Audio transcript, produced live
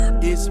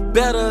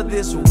better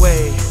this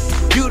way.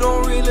 You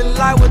don't really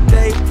like what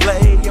they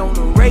play on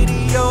the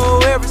radio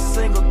every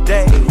single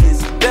day.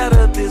 It's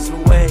better this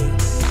way.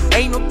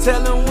 Ain't no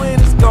telling when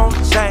it's gonna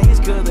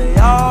change, cause they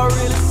all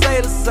really say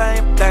the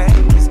same thing.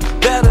 It's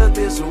better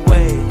this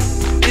way.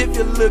 If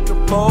you're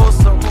looking for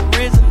some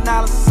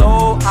original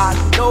soul, I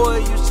know where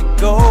you should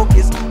go.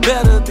 It's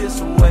better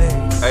this way.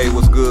 Hey,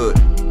 what's good?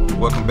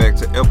 Welcome back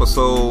to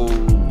episode...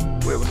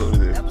 What episode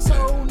is it?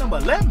 Episode number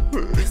 11.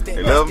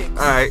 11?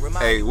 Alright.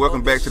 Hey,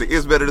 welcome back to the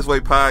It's Better This Way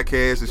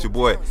podcast. It's your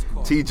boy,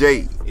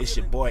 TJ. It's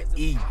your boy,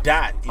 E.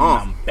 Dot. And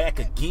I'm back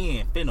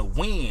again, finna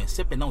win,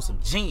 sipping on some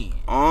gin.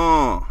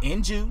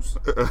 And juice.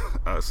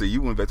 See,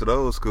 you went back to the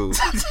old school.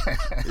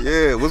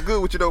 Yeah, what's good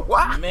with you though?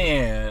 Why?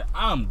 Man,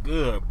 I'm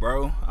good,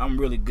 bro. I'm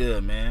really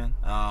good, man.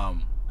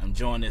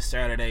 Enjoying this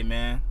Saturday,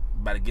 man.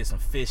 About to get some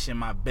fish in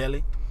my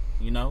belly.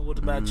 You know, what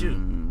about you?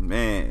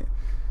 Man.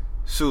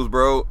 Shoes,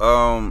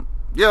 bro.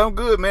 Yeah, I'm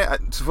good,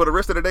 man. For the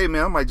rest of the day,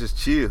 man, I might just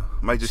chill.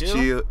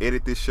 Chill,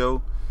 edit this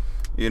show,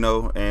 you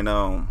know, and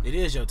It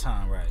is your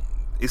time, right?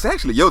 It's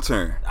actually your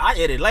turn. I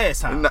edited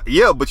last time.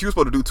 Yeah, but you were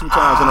supposed to do 2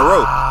 times in a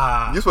row.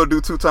 You're supposed to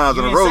do 2 times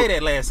in a row. You didn't say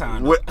that last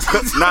time.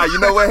 Nah, you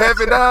know what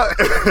happened, dog?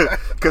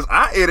 Because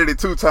I edited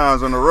 2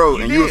 times in a row,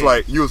 and you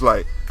was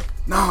like,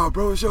 nah,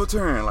 bro, it's your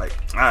turn. Like,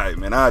 all right,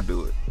 man, I'll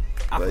do it.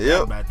 I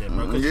forgot about that,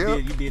 bro. Because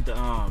you did the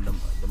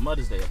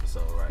Mother's Day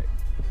episode, right?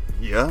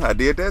 Yeah, I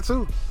did that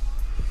too.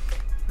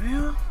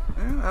 Yeah,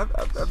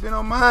 I've been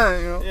on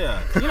mine, you know.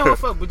 Yeah, you know what,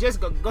 fuck, but just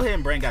go ahead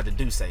and bring out the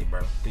Duce, bro.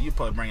 Because you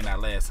probably bring it out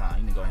last time.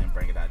 You need to go ahead and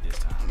bring it out this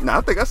time. Nah,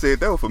 I think I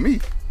said that was for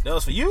me. That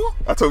was for you?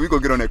 I told you go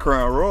get on that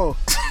Crown Royal.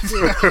 That's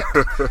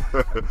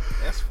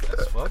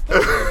fucked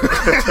up.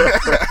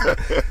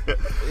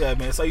 Yeah,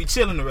 man. So you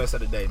chilling the rest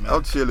of the day, man?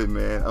 I'm chilling,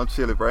 man. But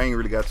I ain't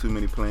really got too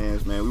many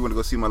plans, man. We went to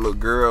go see my little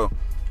girl.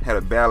 Had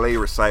a ballet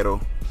recital,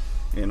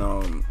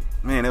 and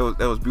man,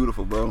 that was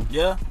beautiful, bro.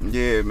 Yeah.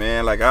 Yeah,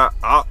 man. Like I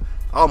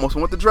almost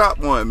want to drop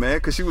one, man,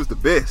 because she was the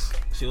best.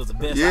 She was the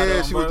best.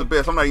 Yeah, she was the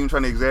best. I'm not even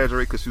trying to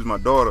exaggerate because she was my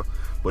daughter,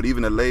 but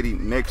even the lady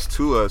next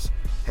to us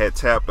had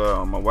tapped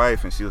my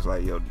wife, and she was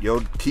like,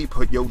 yo, keep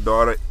your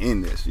daughter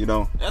in this, you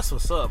know. That's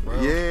what's up, bro.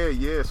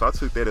 Yeah. So I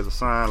took that as a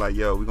sign, like,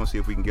 yo, we're gonna see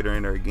if we can get her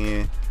in there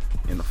again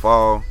in the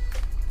fall.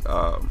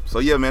 So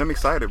yeah, man, I'm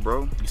excited,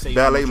 bro.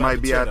 Ballet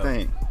might be our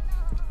thing.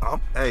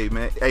 Hey,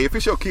 man. Hey, if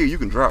it's your kid, you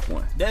can drop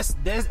one.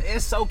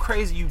 It's so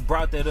crazy you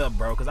brought that up,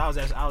 bro. Because I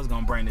was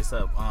gonna bring this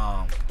up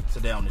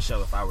today on the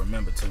show if I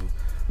remember to.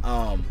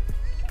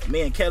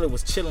 Me and Kelly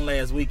was chilling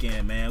last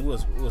weekend, man. We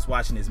was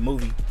watching this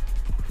movie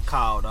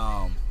called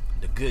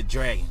The Good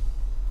Dragon,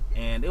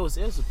 and it was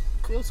a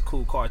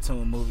cool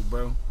cartoon movie,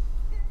 bro.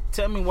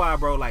 Tell me why,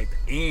 bro. Like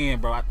the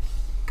end, bro. I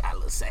got a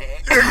little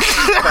sad.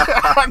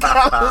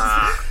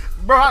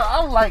 Bro,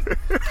 I was like.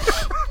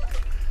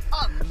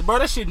 Bro,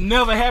 that shit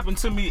never happened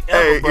to me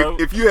ever, hey, bro.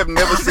 If you have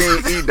never seen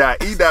E-Dot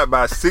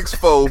by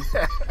 6'4",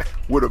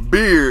 with a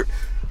beard,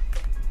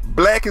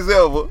 black as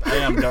ever. I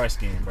am dark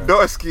skinned, bro.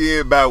 Dark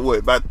skinned by what?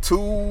 About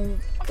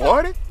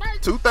 240?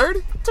 230?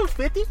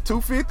 250?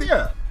 250?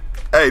 Yeah.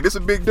 Hey, this a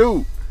big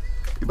dude.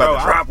 You about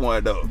to drop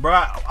one though.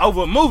 Bro,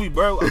 over a movie,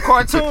 bro. A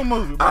cartoon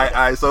movie, bro. All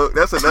right, so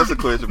that's a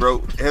question,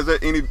 bro. Has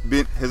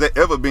there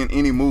ever been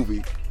any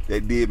movie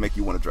that did make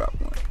you want to drop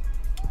one?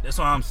 That's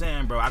what I'm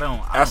saying, bro. I don't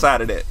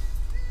outside of that.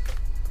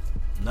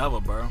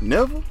 Never, bro.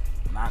 Never?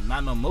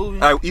 Not no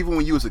movie. Even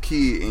when you was a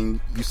kid and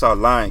you saw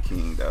Lion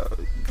King, dog,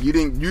 you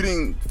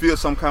didn't feel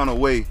some kind of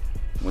way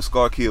when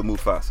Scar killed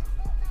Mufasa.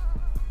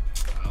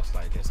 I was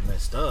like, that's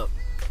messed up.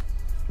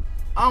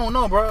 I don't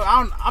know, bro.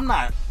 I'm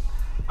not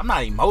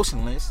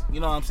emotionless. You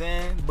know what I'm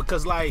saying?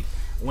 Because like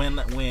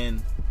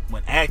when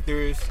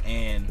actors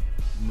and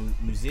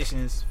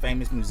musicians,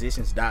 famous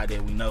musicians died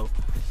that we know,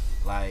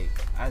 like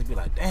I just be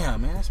like,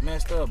 damn, man, that's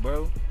messed up,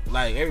 bro.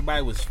 Like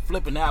everybody was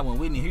flipping out when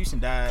Whitney Houston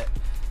died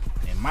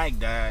and Mike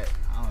died.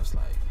 I was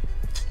like,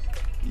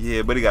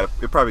 yeah, but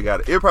it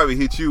probably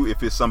hit you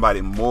if it's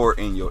somebody more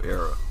in your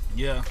era.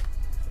 Yeah,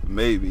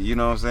 maybe, you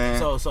know what I'm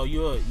saying. So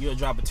you'll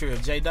drop a tear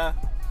if Jay die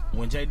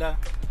when Jay die.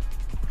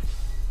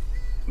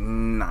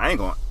 Nah, I ain't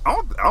going.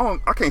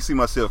 I can't see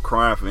myself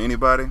crying for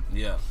anybody.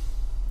 Yeah,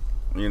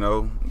 you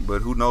know,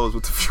 but who knows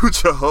what the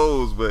future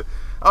holds? But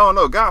I don't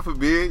know. God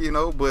forbid, you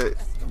know, but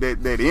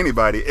that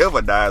anybody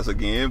ever dies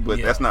again.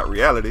 But that's not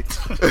reality.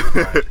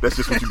 Right. That's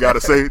just what you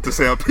gotta say to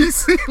sound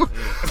PC.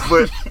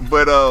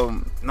 but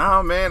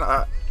nah, man.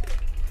 I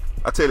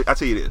tell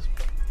you this.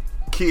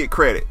 Kid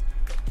Credit,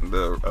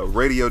 the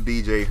radio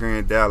DJ here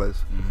in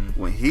Dallas,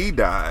 when he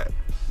died,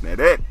 now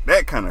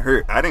that kind of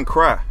hurt. I didn't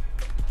cry.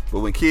 But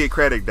when Kid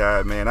Craddock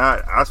died, man,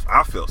 I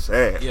felt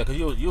sad. Yeah, because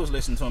you was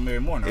listening to him every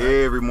morning, right?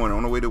 Every morning.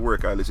 On the way to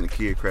work, I listened to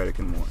Kid Craddock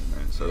in the morning,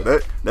 man. So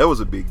that was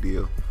a big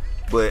deal.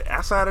 But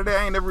outside of that,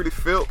 I ain't never really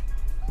felt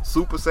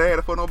super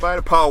sad for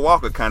nobody. Paul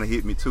Walker kind of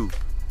hit me, too.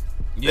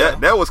 Yeah.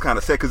 That was kind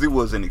of sad because it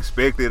wasn't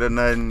expected or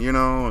nothing, you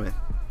know. And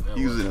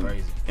he was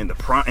in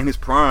his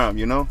prime,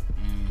 you know.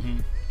 Mm-hmm.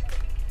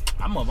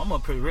 I'm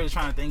really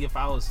trying to think if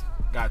I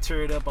got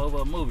teared up over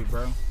a movie,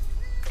 bro.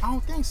 I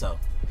don't think so.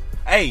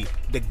 Hey,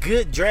 The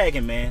Good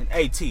Dragon, man.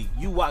 Hey, T,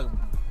 you watch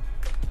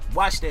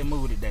Watch that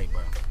movie today,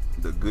 bro.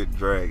 The Good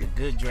Dragon.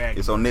 The Good Dragon.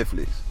 It's on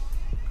Netflix.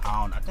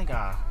 I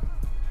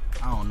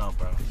don't know,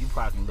 bro. You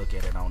probably can look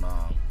at it on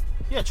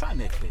yeah, try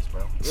Netflix,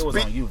 bro. It was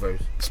on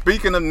Uverse.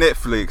 Speaking of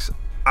Netflix,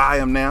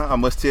 I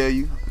must tell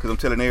you, because I'm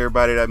telling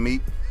everybody that I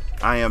meet,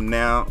 I am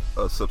now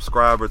a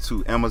subscriber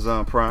to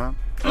Amazon Prime.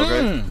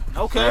 Okay.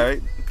 Okay. All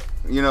right.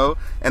 You know,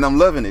 and I'm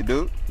loving it,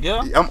 dude.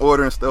 Yeah. I'm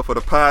ordering stuff for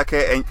the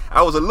podcast, and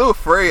I was a little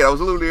afraid. I was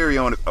a little leery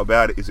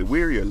about it. Is it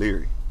weary or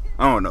leery?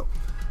 I don't know.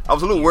 I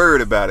was a little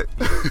worried about it.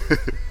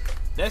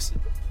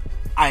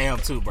 I am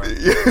too, bro.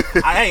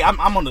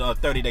 I'm on the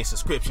 30-day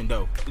subscription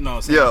though. You know what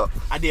I'm saying? Yeah.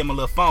 I did my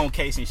little phone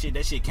case and shit.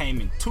 That shit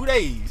came in 2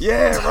 days.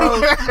 Yeah,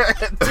 bro.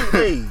 2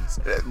 days.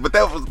 But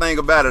that was the thing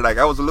about it. Like,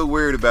 I was a little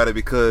worried about it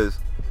because,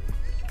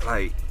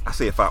 like I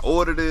said, if I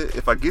ordered it,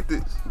 if I get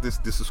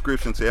this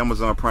subscription to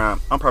Amazon Prime,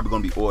 I'm probably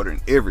gonna be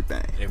ordering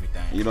everything.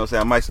 You know what I'm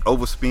saying? I might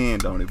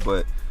overspend on it,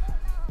 but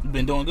you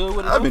been doing good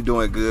with it? I've been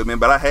doing good, man.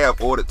 But I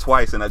have ordered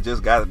twice, and I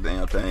just got the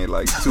damn thing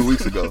like 2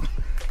 weeks ago.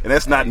 And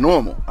that's not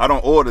normal. I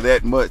don't order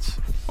that much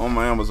on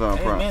my Amazon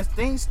Prime. Man,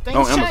 things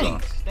on change.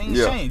 Amazon.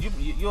 Things change.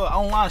 You're an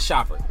online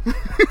shopper.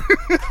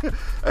 Hey,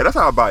 that's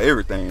how I buy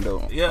everything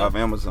though. Yeah. Off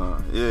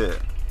Amazon. Yeah.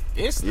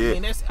 I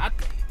mean,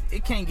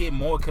 it can't get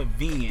more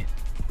convenient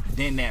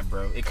than that,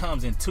 bro. It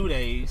comes in 2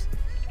 days.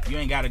 You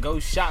ain't gotta go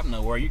shop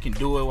nowhere. You can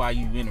do it while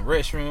you in the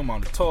restroom,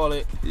 on the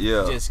toilet.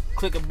 Yeah. Just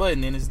click a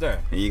button and it's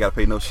there. And you gotta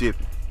pay no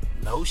shipping.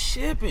 No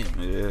shipping.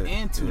 Yeah.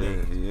 In 2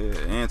 days. Yeah,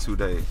 and 2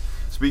 days.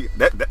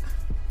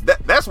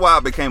 That's why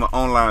I became an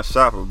online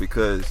shopper,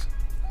 because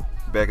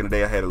back in the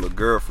day I had a little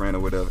girlfriend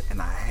or whatever,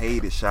 and I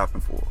hated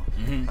shopping for her.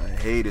 Mm-hmm. I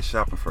hated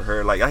shopping for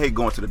her. Like, I hate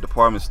going to the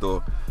department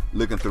store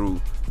looking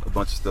through a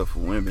bunch of stuff for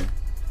women,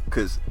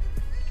 because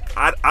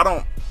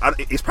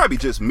it's probably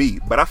just me,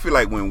 but I feel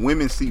like when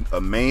women see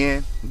a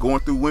man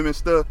going through women's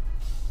stuff,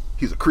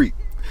 he's a creep.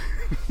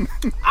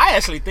 I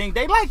actually think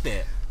they like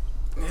that.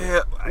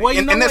 Yeah, well,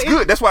 and that's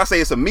good. That's why I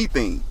say it's a me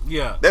thing.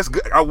 Yeah, that's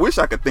good. I wish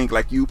I could think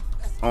like you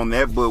on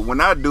that, but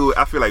when I do it,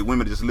 I feel like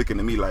women are just looking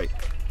at me like,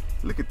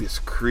 look at this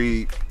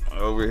creep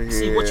over here.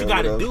 See, what you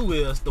got to do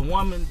is the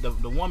woman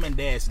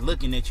that's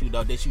looking at you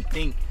though, that you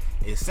think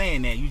is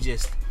saying that, you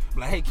just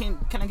like, hey, can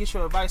I get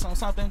your advice on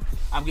something?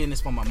 I'm getting this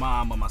from my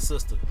mom or my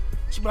sister.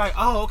 She be like,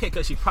 oh, okay,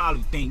 because she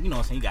probably think, you know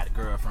what I'm saying, you got a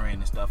girlfriend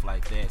and stuff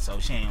like that, so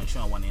she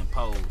don't want to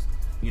impose,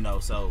 you know,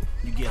 so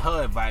you get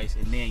her advice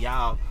and then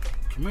y'all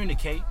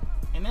communicate,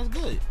 and that's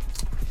good.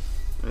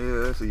 Yeah,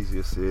 that's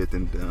easier said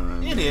than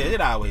done. It is.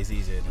 It always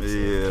easier than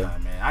said than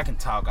done, man. I can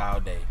talk all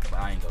day, but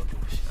I ain't gonna do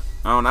this shit.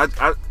 I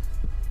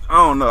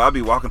don't know. I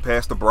be walking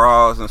past the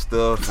bras and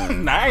stuff.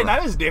 And, nah,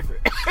 that's different.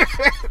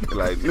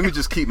 Like, let me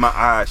just keep my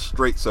eyes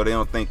straight so they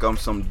don't think I'm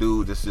some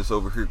dude that's just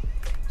over here,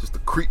 just a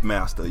creep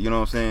master. You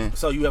know what I'm saying?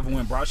 So you ever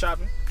went bra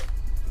shopping?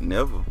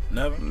 Never.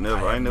 I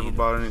ain't never either.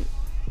 bought any.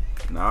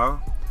 No.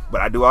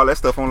 But I do all that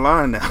stuff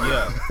online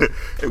now.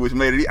 Yeah. Which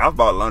made it. I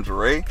bought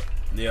lingerie.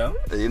 Yeah.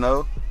 You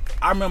know.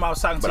 I remember I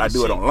was talking to But I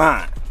do it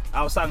online.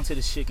 I was talking to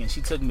this chick and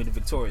she took me to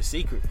Victoria's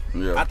Secret.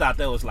 Yeah. I thought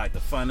that was like the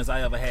funnest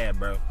I ever had,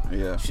 bro.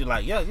 Yeah. She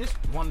like, yeah, just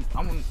one.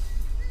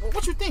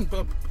 What you think,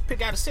 bro?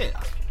 Pick out a set.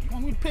 You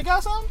want me to pick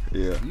out something?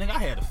 Yeah. Nigga, I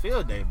had a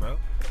field day, bro.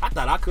 I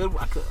thought I could.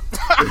 I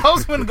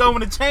was gonna go in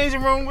the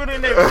changing room with her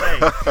and everything.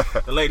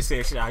 The lady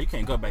said, you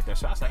can't go back there.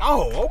 So I was like,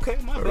 oh, okay,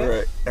 my bad.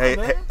 Right. Hey,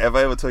 have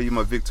I ever told you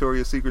my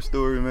Victoria's Secret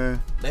story,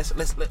 man? Let's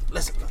hear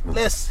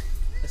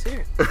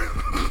it.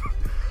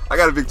 I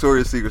got a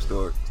Victoria's Secret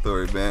story,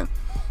 man.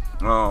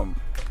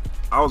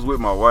 I was with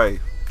my wife,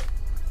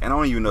 and I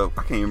don't even know,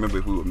 I can't remember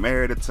if we were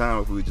married at the time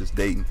or if we were just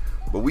dating,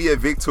 but we at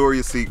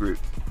Victoria's Secret,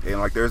 and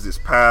like there's this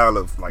pile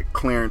of like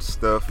clearance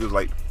stuff. It was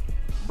like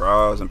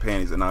bras and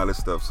panties and all this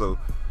stuff. So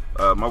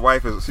my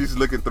wife she's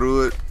looking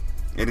through it,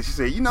 and then she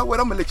said, you know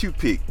what, I'm gonna let you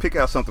pick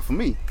out something for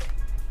me.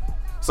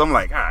 So I'm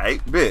like, all right,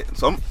 bet.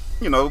 So I'm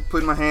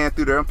putting my hand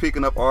through there, I'm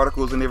picking up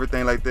articles and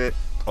everything like that.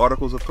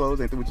 Articles of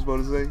clothes, ain't that what you're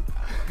supposed to say?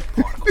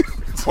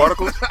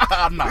 Particles?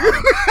 Nah.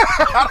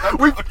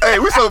 we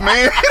so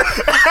mean.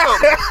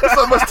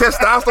 so much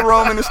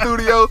testosterone in the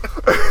studio.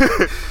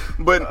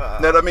 But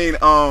that, I mean,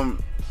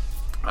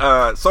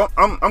 so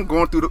I'm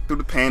going through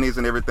the panties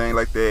and everything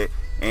like that,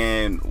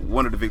 and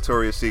one of the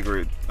Victoria's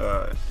Secret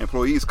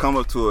employees come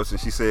up to us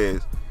and she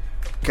says,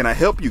 can I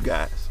help you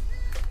guys?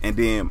 And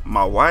then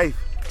my wife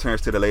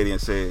turns to the lady and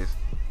says,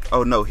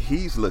 oh no,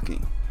 he's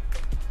looking.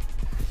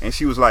 And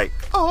she was like,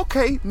 oh,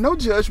 okay, no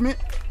judgment.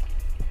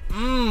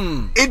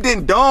 It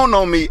didn't dawn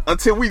on me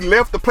until we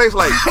left the place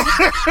like,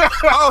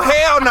 oh,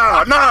 hell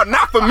no,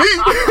 not for me.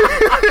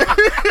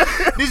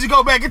 Did you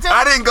go back and tell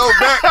I didn't go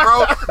back,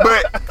 bro.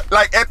 But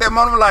like at that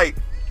moment, I'm like,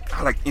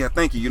 yeah,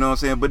 thank you, you know what I'm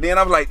saying? But then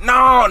I was like,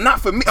 no, not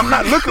for me. I'm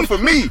not looking for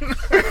me.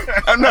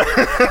 I'm not.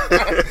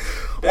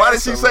 Why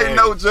did she say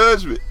no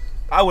judgment?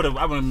 I would have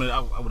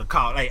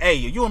called, like, hey,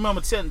 you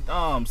remember saying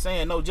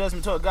no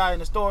judgment to a guy in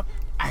the store?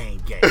 I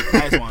ain't gay.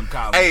 I just want to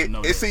call. Hey,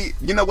 see,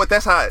 you know what?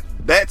 That's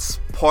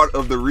part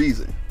of the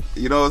reason.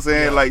 You know what I'm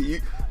saying? Yeah.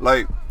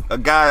 Like a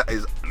guy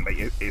is,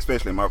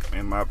 especially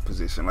in my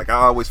position. Like I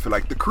always feel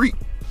like the creep.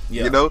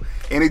 you know?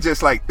 And it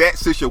just like that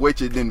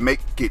situation didn't make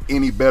it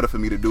any better for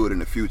me to do it in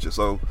the future.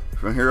 So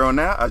from here on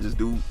out, I just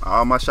do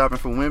all my shopping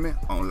for women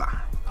online.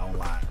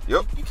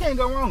 Yep. You can't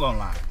go wrong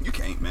online. You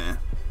can't, man.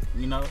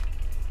 You know?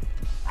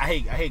 I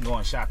hate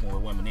going shopping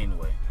with women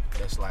anyway.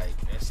 That's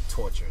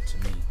torture to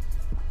me.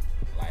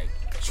 Like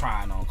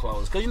trying on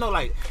clothes. Cause you know,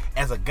 like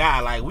as a guy,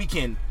 like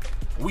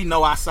we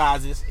know our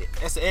sizes.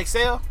 That's an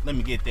XL. Let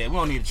me get that. We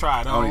don't need to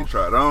try it on. I don't need to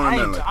try it on.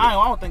 I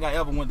don't think I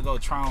ever went to go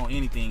try on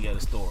anything at a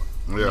store.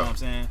 You know what I'm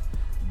saying?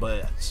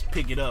 But just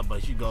pick it up.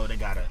 But you go, they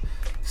gotta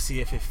see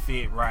if it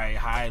fit right,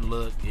 how it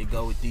look. It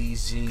go with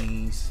these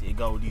jeans. It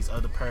go with these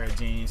other pair of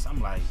jeans.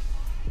 I'm like,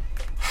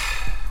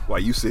 while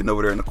you sitting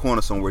over there in the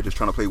corner somewhere just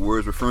trying to play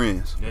Words with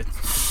Friends.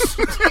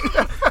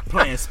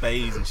 Playing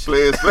spades and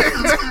shit.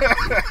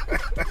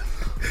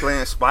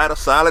 Playing Spider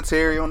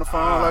Solitary on the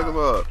phone like a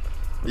bug.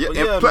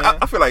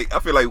 I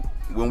feel like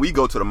when we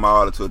go to the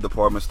mall or to a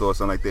department store or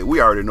something like that,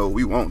 we already know what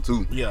we want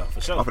too. Yeah,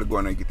 for sure. I'm gonna go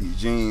in there and get these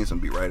jeans and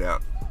be right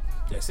out.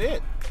 That's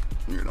it.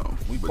 You know,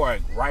 we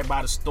park right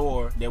by the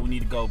store that we need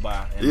to go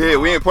by. Yeah,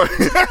 we ain't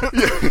parking.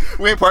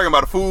 We ain't parking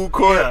by the food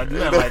court. Yeah,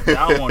 nothing like that.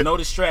 I don't want no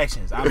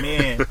distractions. I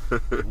mean,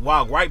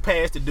 walk right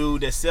past the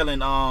dude that's selling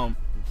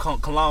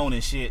cologne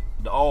and shit,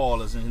 the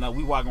oils, and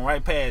we walking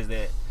right past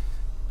that.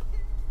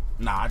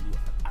 Nah,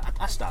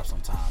 I stop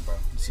sometime, bro.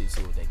 See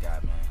what they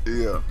got, man.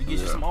 Yeah. You get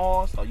you some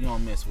oils, or you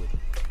don't mess with it?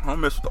 I don't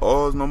mess with the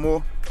oils no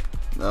more.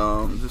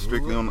 Just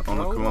strictly on the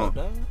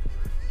cologne.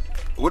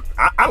 What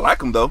I like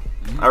them though.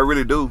 I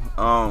really do.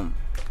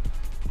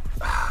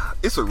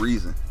 It's a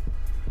reason.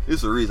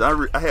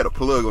 I had a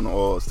plug on the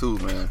oils too,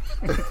 man.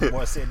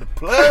 Boy said the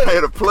plug. I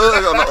had a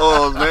plug on the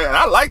oils, man.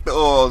 I like the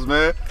oils,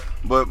 man.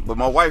 But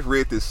my wife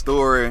read this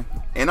story,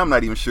 and I'm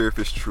not even sure if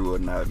it's true or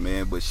not,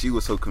 man. But she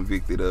was so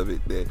convicted of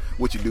it that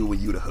what you do when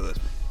you the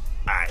husband.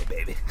 All right,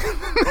 baby.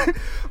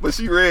 But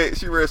she read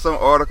some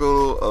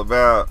article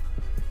about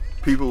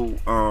people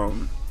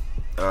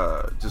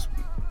just,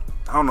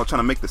 I don't know, trying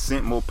to make the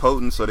scent more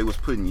potent, so they was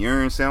putting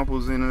urine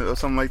samples in it or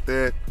something like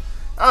that.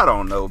 I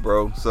don't know,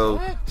 bro. So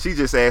what? She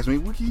just asked me,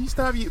 well, can you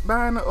stop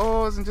buying the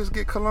oils and just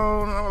get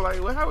cologne? And I was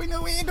like, well, how we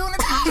know we ain't doing it?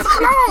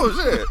 Cologne,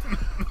 shit.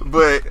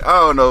 But I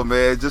don't know,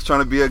 man. Just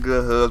trying to be a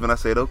good husband. I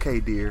said, okay,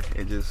 dear,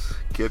 and just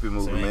kept it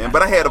moving, man.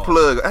 But I had a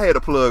plug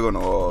on the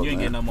oils. You ain't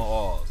getting no more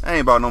oils. I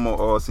ain't bought no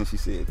more oils since she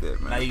said that,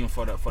 man. Not even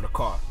for the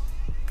car.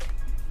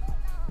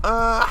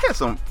 I had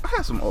some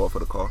oil for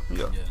the car.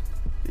 Yeah.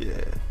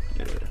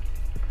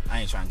 I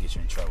ain't trying to get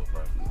you in trouble,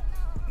 bro.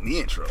 Me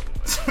in trouble.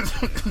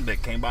 They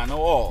can't buy no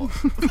oil.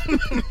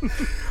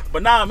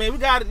 But nah, man, we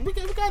got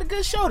a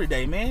good show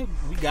today, man.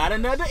 We got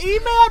another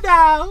email,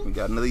 dog. We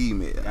got another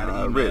email.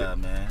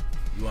 Man.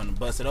 You want to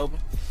bust it open?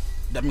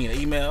 I mean,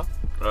 an email.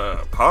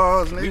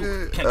 Pause,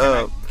 nigga. Can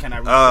I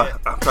read that?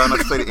 I'm trying not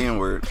to say the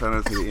N-word.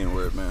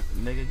 Man.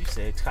 Nigga, you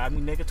said call me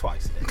nigga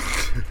twice today.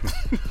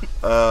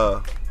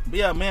 But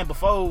yeah, man.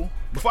 Before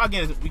we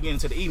get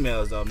into the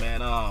emails, though,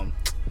 man.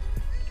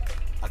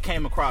 I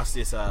came across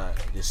this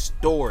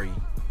story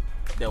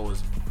that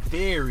was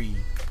very,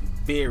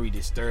 very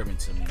disturbing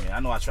to me, man. I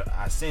know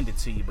I sent it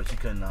to you, but you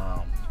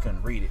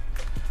couldn't read it.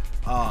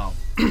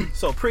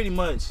 So pretty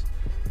much,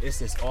 it's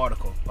this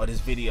article or this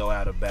video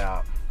out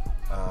about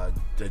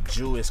the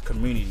Jewish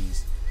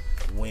communities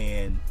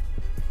when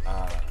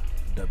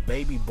the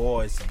baby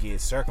boys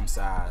get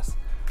circumcised.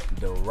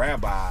 The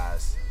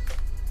rabbis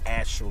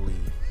actually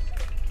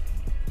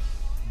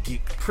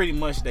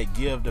they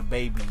give the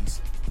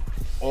babies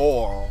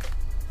oil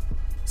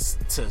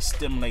to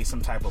stimulate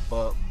some type of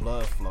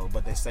blood flow,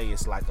 but they say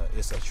it's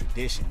a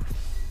tradition.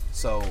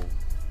 So,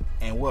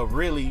 and what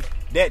really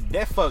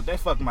that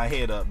fucked my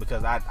head up,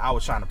 because I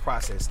was trying to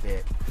process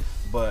that.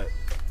 But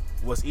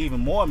what's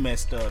even more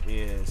messed up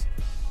is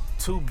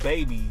 2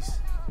 babies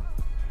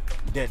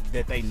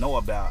that they know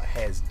about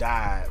has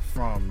died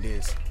from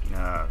this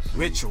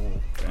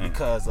ritual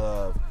because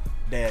of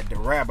that the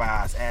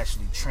rabbis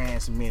actually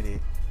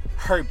transmitted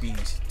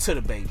herpes to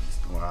the babies.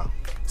 Wow.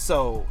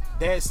 So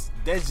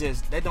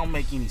that don't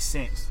make any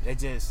sense.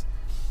 That's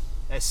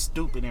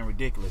stupid and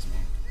ridiculous,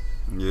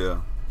 man.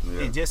 Yeah.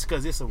 And just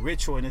because it's a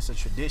ritual and it's a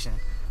tradition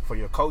for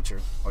your culture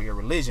or your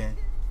religion,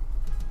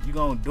 you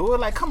gonna do it?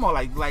 Like, come on,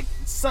 like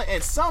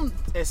at some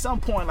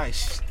point, like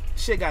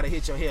shit gotta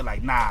hit your head.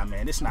 Like, nah,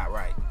 man, it's not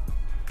right.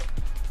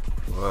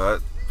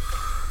 What?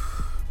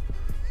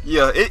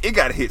 Yeah, it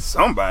gotta hit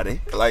somebody.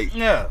 Like,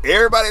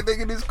 everybody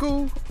thinking it's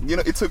cool. You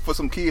know, it took for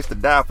some kids to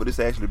die for this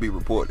to actually be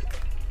reported.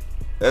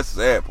 That's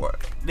the sad part.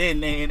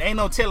 Then ain't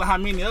no telling how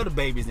many other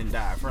babies didn't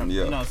die from it.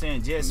 You know what I'm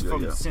saying? Just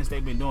since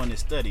they've been doing this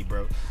study,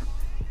 bro.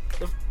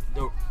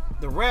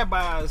 The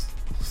rabbis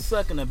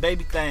sucking a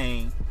baby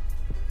thing.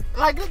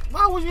 Like,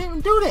 why would you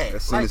even do that?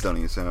 That sentence don't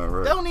even sound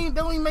right. Don't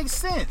even make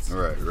sense.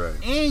 Right.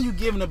 And you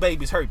giving the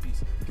babies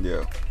herpes.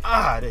 Yeah.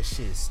 That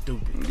shit is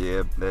stupid.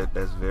 Yeah,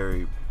 that's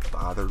very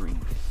bothersome.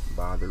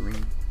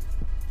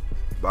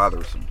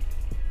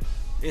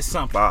 It's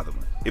something.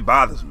 It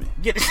bothers me.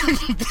 Get it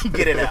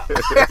out.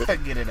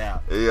 Get it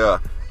out. Yeah.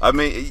 I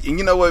mean,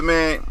 you know what,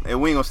 man?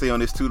 And we ain't gonna stay on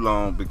this too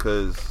long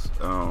because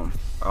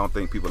I don't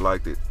think people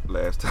liked it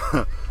last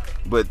time.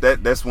 But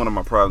that's one of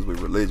my problems with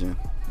religion.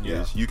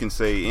 Yeah. Is you can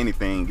say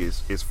anything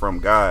is from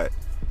God,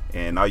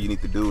 and all you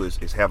need to do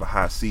is have a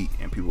high seat,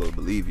 and people will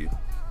believe you.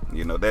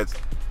 You know, that's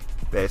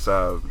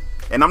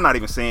and I'm not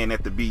even saying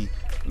that to be,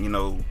 you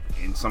know,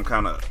 in some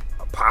kind of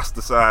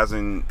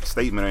apostatizing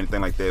statement or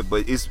anything like that.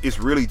 But it's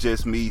really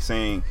just me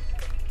saying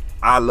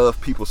I love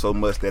people so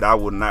much that I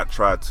will not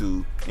try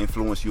to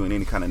influence you in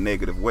any kind of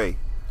negative way.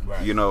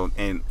 Right. You know,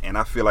 and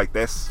I feel like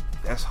that's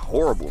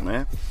horrible,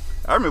 man.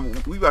 I remember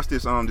we watched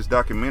this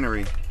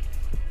documentary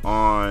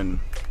on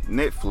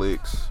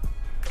Netflix.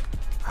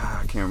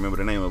 I can't remember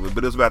the name of it,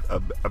 but it was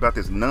about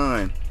this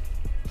nun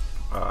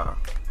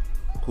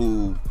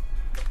who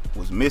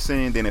was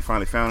missing. Then they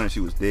finally found her and she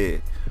was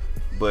dead.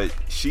 But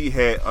she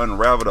had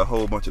unraveled a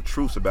whole bunch of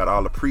truths about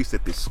all the priests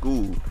at this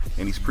school,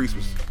 and these priests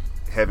was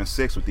having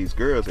sex with these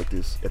girls at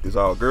this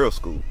all girls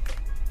school.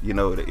 You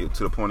know,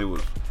 to the point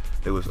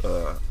it was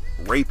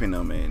raping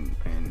them, and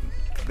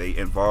they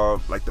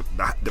involved like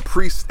the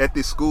priest at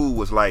this school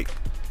was like,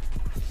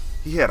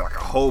 he had like a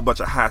whole bunch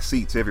of high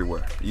seats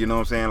everywhere. You know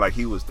what I'm saying? Like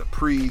he was the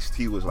priest,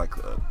 he was like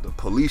the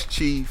police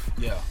chief.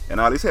 Yeah. And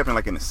all this happened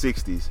like in the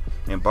 60s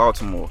in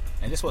Baltimore.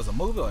 And this was a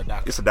movie or a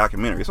documentary? It's a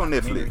documentary. It's on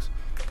Netflix.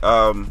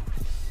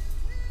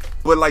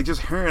 But like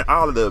just hearing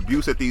all of the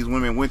abuse that these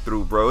women went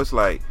through, bro, it's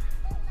like,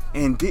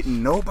 and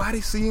didn't nobody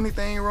see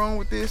anything wrong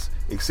with this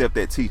except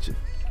that teacher.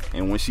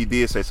 And when she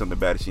did say something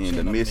about it, she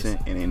ended up missing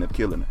and ended up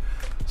killing her.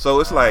 So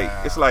it's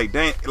like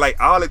dang, like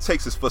all it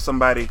takes is for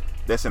somebody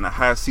that's in a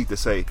high seat to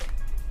say,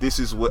 this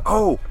is what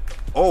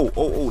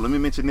let me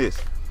mention this.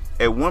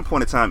 At one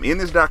point in time in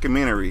this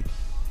documentary,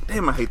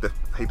 damn, I hate the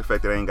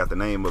fact that I ain't got the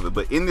name of it,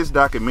 but in this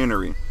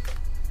documentary,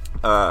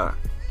 one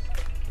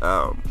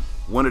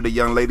of the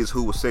young ladies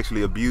who was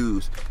sexually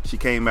abused, she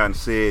came out and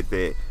said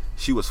that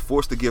she was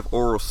forced to give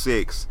oral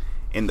sex,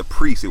 and the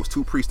priest, it was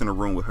 2 priests in the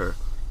room with her,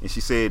 and she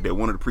said that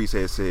one of the priests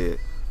had said,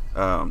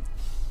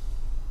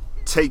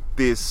 take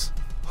this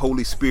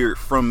Holy Spirit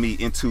from me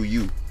into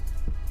you.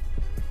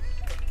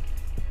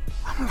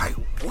 I'm like,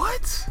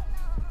 what?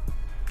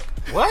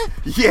 What?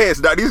 Yes,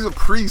 now these are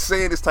priests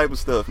saying this type of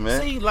stuff, man.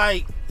 See,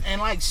 like,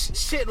 and like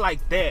shit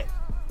like that,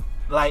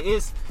 like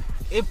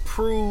it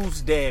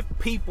proves that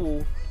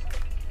people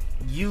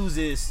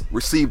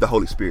receive the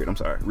Holy Spirit. I'm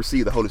sorry,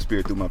 receive the Holy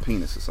Spirit through my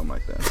penis or something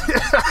like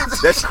that.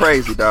 That's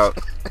crazy,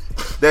 dog.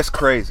 That's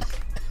crazy.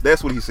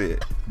 That's what he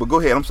said. But go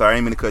ahead. I'm sorry, I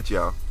ain't mean to cut you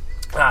off.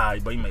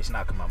 But you may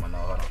not come out my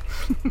nose.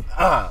 Hold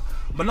on.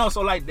 But no,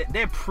 so like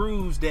that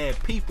proves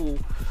that people.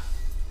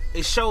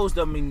 It shows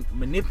the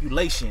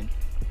manipulation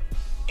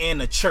in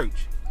the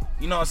church.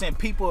 You know what I'm saying?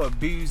 People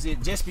abuse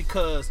it just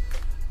because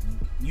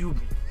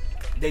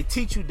they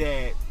teach you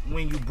that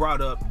when you brought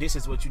up, this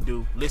is what you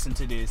do, listen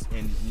to this,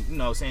 and you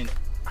know what I'm saying,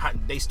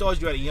 they start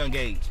you at a young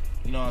age.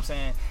 You know what I'm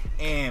saying?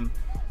 And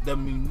the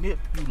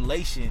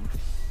manipulation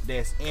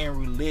that's in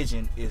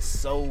religion is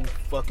so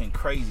fucking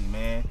crazy,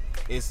 man.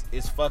 It's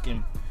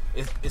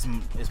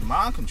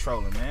mind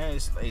controlling, man.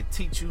 They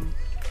teach you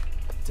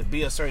to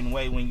be a certain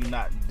way when you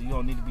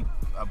don't need to be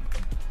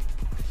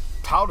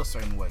taught a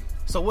certain way.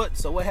 So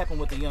what happened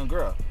with the young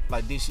girl?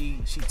 Like, did she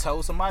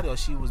told somebody, or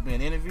she was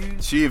being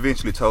interviewed? She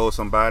eventually told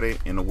somebody,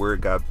 and the word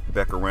got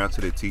back around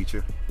to the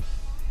teacher.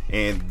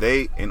 And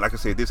like I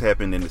said, this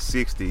happened in the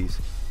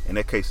 60s, and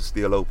that case is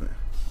still open.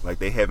 Like,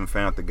 they haven't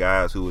found the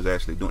guys who was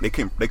actually doing it.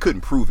 They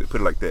couldn't prove it, put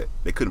it like that.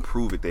 They couldn't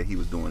prove it that he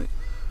was doing it.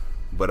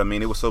 But I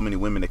mean, there was so many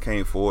women that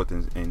came forth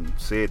and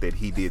said that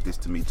he did this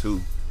to me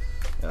too.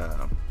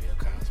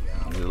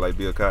 Like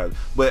Bill Cosby.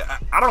 But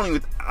I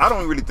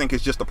don't really think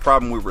it's just a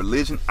problem with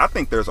religion. I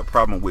think there's a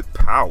problem with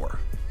power.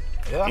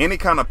 Yeah. Any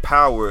kind of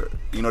power,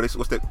 you know,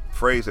 what's that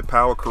phrase, that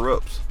power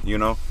corrupts, you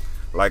know?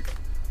 Like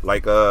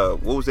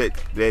what was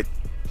that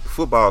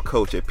football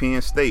coach at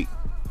Penn State?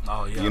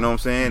 Oh yeah. You know what I'm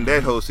saying? Mm-hmm.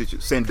 That whole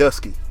situation,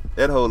 Sandusky,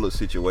 that whole little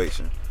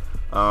situation.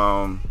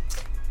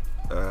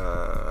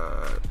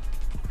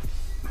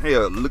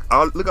 Hell, look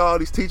at all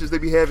these teachers, they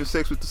be having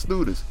sex with the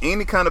students.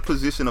 Any kind of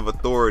position of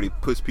authority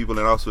puts people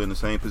also in the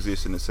same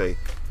position to say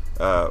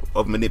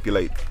of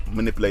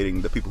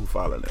manipulating the people who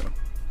follow them.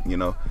 You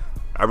know,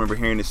 I remember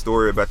hearing this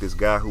story about this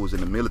guy who was in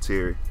the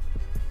military,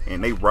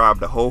 and they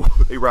robbed a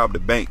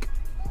bank.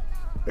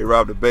 They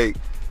robbed a bank,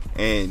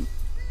 and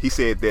he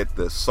said that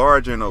the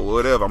sergeant or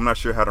whatever, I'm not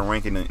sure how the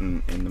ranking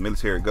in the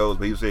military goes,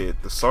 but he said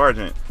the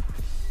sergeant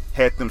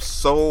had them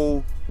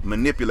so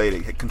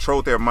manipulated, had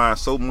controlled their minds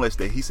so much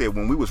that he said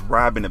when we was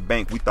robbing the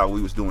bank, we thought we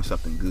was doing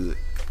something good.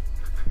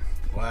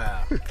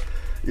 Wow. You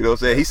know what I'm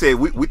saying? He said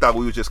we thought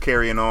we was just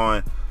carrying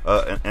on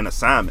an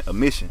assignment, a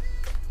mission.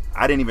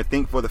 I didn't even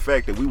think for the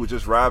fact that we were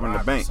just robbing the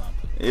bank. Something.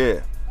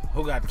 Yeah.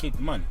 Who got to keep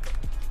the money?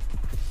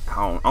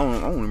 I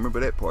don't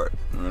remember that part,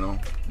 you know.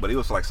 But it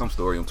was like some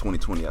story on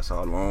 2020 I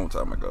saw a long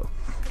time ago.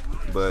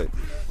 But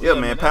yeah,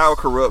 man, power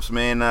corrupts,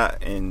 man,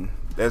 and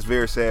that's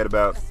very sad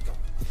about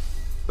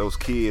those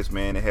kids,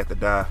 man, that had to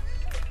die,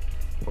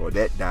 or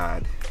that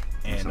died,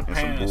 and the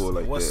parents, some bull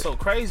like what's that. So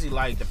crazy,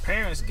 like the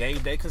parents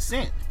gave their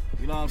consent.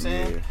 You know what I'm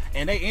saying? Yeah.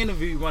 And they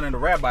interviewed one of the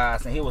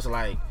rabbis, and he was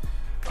like,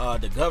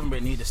 the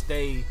government need to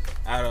stay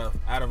out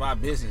of our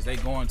business. They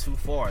going too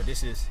far.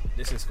 This is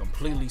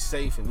completely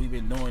safe, and we've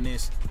been doing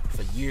this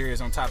for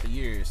years on top of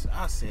years.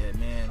 I said,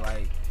 man,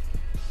 like,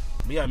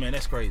 yeah, man,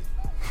 that's crazy.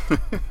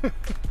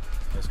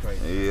 That's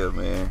crazy. Yeah,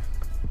 man.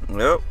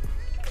 Yep.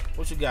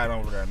 What you got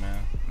over there,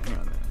 man?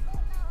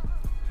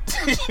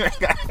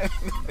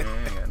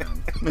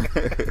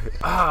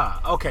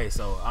 Okay,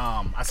 so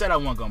I said I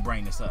wasn't gonna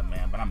bring this up,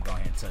 man, but I'm gonna go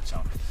ahead and touch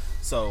on it.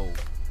 So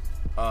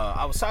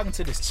I was talking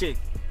to this chick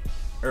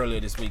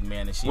earlier this week,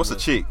 man, and What's a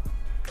chick?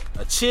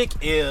 A chick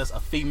is a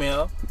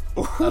female,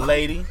 a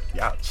lady,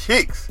 y'all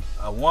chicks,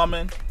 a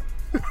woman,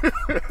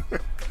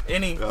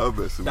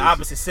 the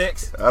opposite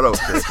sex. I don't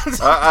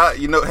care.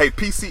 You know, hey,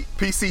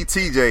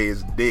 PCTJ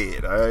is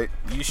dead. All right.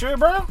 You sure,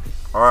 bro?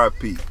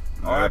 R.I.P.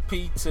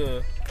 R.I.P.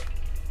 to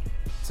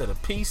the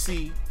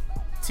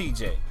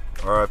PCTJ.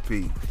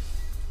 R.I.P.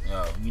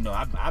 You know,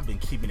 I've been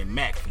keeping it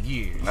Mac for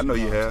years. I know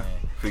you have.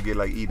 Forget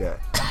like E-Dot.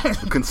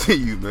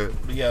 Continue, man.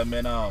 But yeah,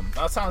 man. I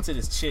was talking to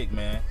this chick,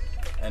 man,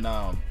 and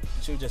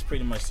she was just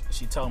pretty much.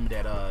 She told me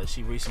that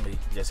she recently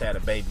just had a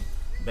baby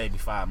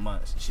 5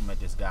 months. She met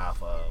this guy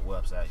off a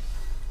website,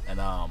 and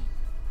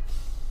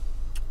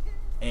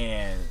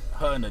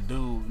her and the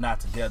dude not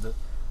together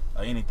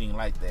or anything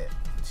like that.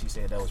 She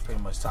said that was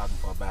pretty much talking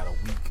for about a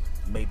week,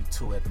 maybe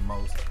 2 at the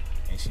most,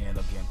 and she ended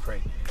up getting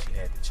pregnant and she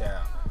had the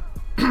child.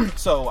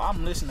 So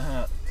I'm listening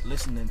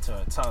to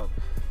her talk,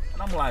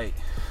 and I'm like,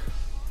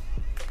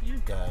 you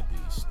gotta be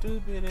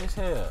stupid as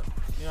hell.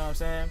 You know what I'm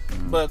saying?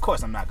 Mm-hmm. But of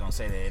course I'm not gonna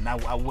say that, and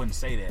I wouldn't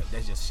say that.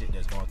 That's just shit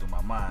that's going through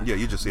my mind. Yeah,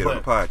 you just said it on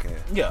the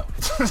podcast. Yeah.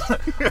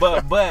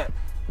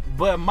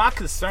 but my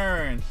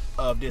concern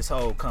of this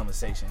whole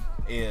conversation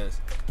is,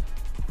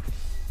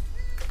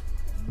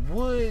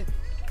 would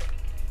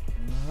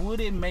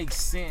it make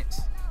sense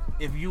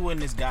if you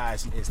and this guy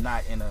is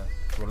not in a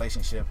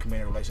relationship,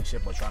 committed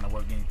relationship, or trying to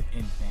work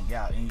anything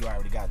out, and you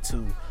already got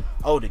 2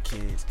 older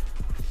kids?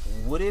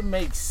 Would it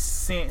make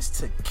sense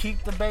to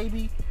keep the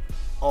baby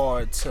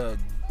or to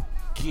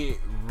get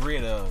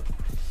rid of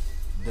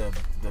the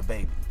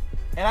baby?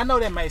 And I know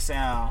that may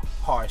sound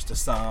harsh to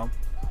some,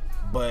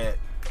 but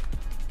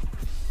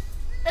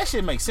that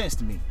shit makes sense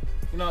to me.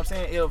 You know what I'm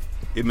saying? If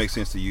it makes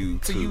sense to you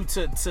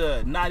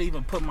to not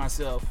even put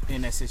myself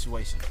in that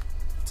situation,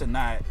 to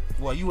not,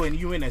 well, you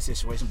in that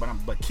situation,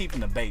 but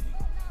keeping the baby.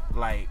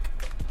 Like,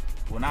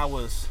 when I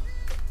was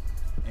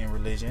in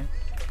religion,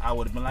 I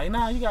would have been like,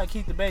 nah, you gotta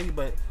keep the baby,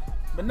 but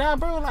now,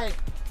 bro, like,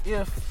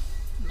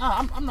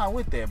 I'm not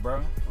with that,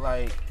 bro.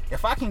 Like,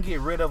 if I can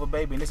get rid of a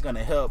baby and it's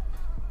gonna help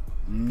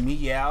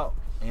me out,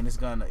 and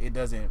it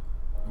doesn't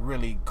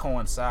really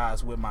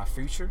coincide with my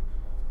future,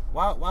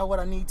 why would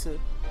I need to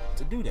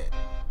do that?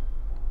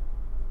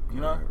 You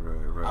know,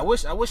 right. I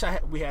wish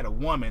we had a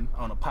woman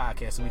on a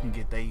podcast so we can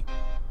get their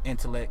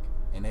intellect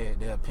and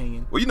their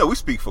opinion. Well, you know, we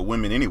speak for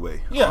women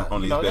anyway. Yeah,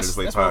 on these Better This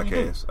Way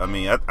podcasts. I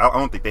mean, I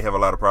don't think they have a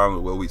lot of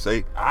problems with what we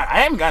say.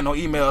 I haven't got no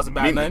emails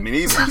about nothing. Me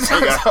neither.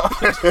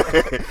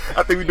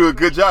 I think we do a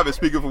good job at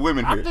speaking for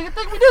women here. I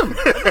think we do.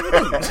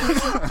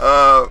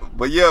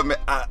 But yeah, man.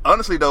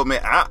 Honestly though,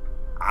 man,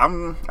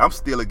 I'm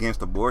still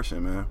against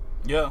abortion, man.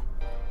 Yeah.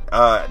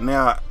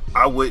 Now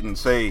I wouldn't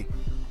say,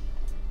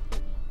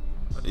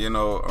 you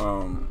know,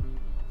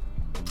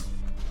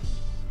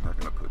 how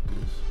can I put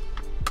this?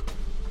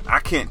 I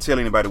can't tell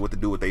anybody what to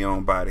do with their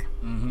own body.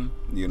 Mm-hmm.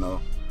 You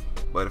know,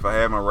 but if I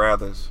had my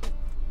rathers,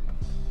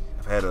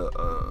 if I had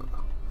I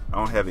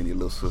don't have any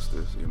little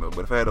sisters, you know,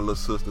 but if I had a little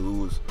sister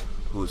who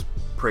was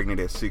pregnant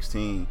at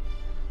 16,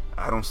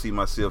 I don't see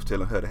myself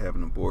telling her to have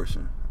an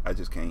abortion. I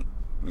just can't,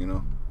 you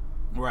know.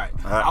 Right.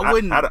 I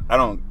wouldn't. I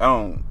don't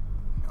know.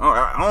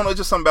 It's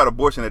just something about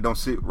abortion that don't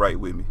sit right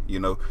with me. You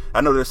know,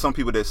 I know there's some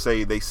people that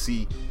say they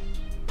see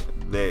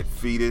that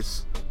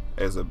fetus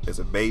as a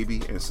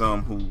baby, and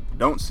some who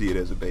don't see it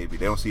as a baby.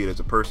 They don't see it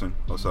as a person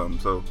or something.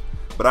 So,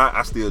 but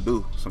I still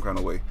do some kind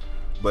of way.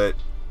 But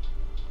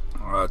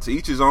to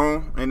each his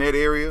own in that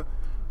area.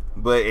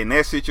 But in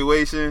that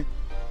situation,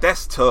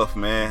 that's tough,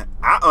 man.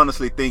 I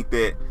honestly think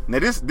that now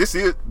this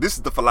is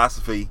the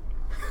philosophy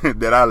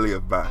that I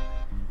live by.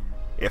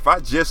 If I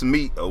just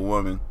meet a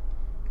woman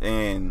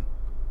and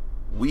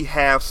we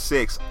have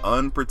sex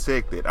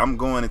unprotected, I'm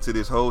going into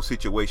this whole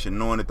situation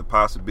knowing there's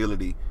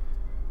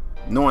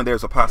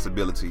a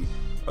possibility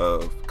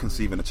of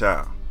conceiving a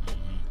child.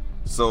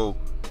 So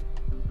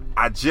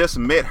I just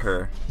met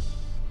her.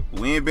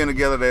 We ain't been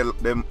together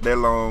that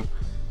long.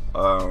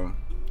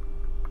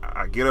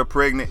 I get her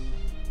pregnant.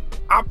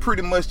 I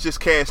pretty much just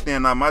cashed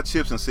in on my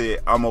chips and said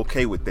I'm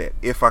okay with that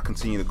if I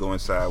continue to go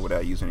inside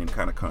without using any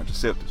kind of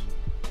contraceptives.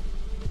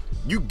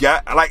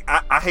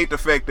 I hate the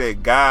fact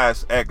that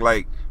guys act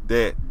like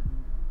that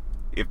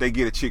if they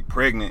get a chick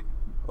pregnant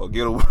or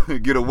get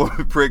a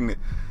woman pregnant,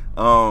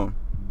 that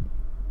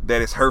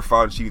it's her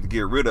fault and she needs to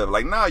get rid of it.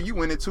 Like, nah, you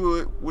went into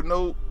it with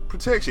no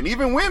protection.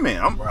 Even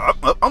women,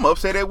 I'm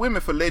upset at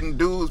women for letting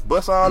dudes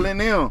bust all in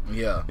them.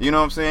 Yeah, you know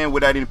what I'm saying,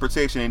 without any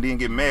protection, and then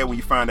get mad when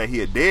you find out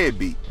he a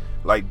deadbeat.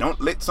 Like, don't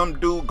let some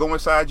dude go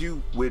inside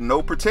you with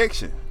no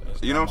protection.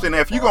 You know what I'm saying?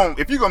 Now,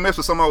 if you gonna mess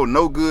with some old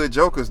no good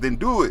jokers, then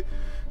do it.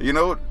 You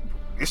know,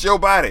 it's your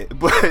body,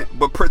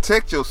 but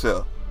protect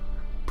yourself.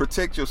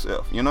 Protect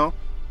yourself. You know,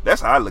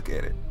 that's how I look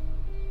at it.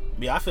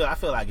 Yeah, I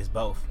feel like it's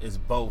both. It's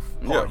both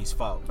parties'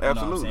 fault. You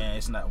Absolutely. know what I'm saying?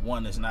 It's not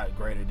one is not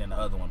greater than the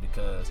other one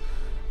because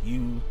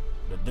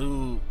the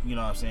dude, you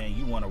know what I'm saying,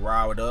 you want to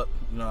rile it up,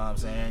 you know what I'm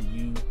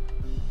saying?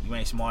 You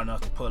ain't smart enough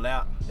to pull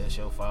out, that's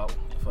your fault.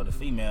 And for the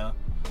female,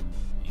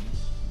 you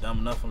dumb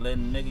enough for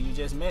letting the nigga you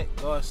just met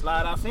go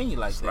slide off in you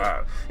like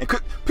that. And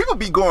people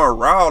be going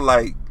raw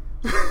like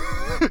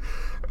people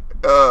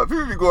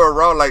be going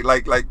raw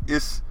like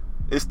it's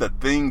the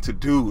thing to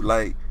do.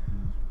 Like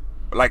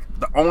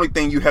the only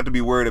thing you have to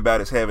be worried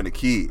about is having a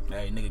kid.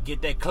 Hey, nigga,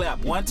 get that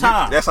clap one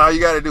time. That's all you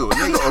gotta do.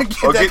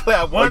 Nigga,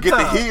 or get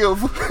the HIV.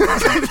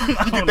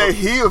 Get that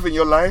HIV in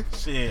your life.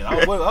 Shit.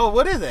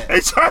 What is that?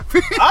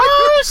 HIV.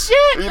 Oh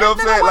shit. You know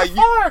what I'm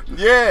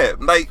saying?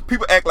 Like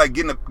people act like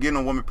getting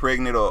a woman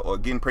pregnant or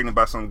getting pregnant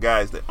by some guy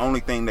is the only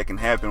thing that can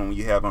happen when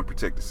you have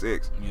unprotected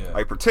sex. Yeah.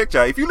 Like protect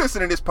y'all. If you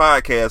listen to this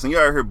podcast and you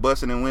out here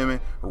busting in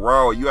women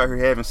raw, or you out here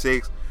having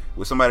sex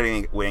with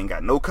somebody that ain't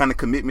got no kind of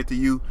commitment to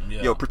you,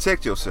 yo,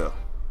 protect yourself.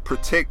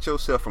 Protect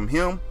yourself from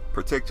him.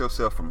 Protect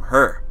yourself from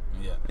her.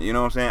 Yeah. You know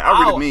what I'm saying?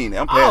 I really mean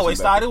that. I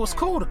always thought it was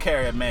cool to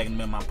carry a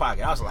Magnum in my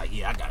pocket. I was like,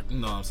 yeah, I got, you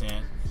know what I'm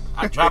saying?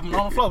 I drop them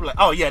on the floor, like,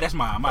 oh yeah, that's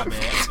mine. My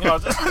bad. You know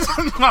what I'm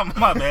saying?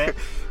 my bad.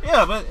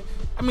 Yeah, but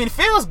I mean, it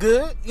feels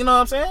good. You know what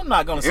I'm saying? I'm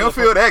not gonna. It don't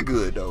feel that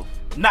good though.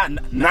 Not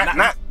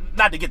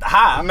to get the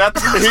high. Not the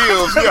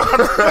heels.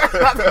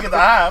 Not to get the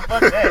high.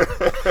 Fuck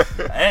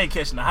that. I ain't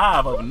catching the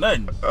high over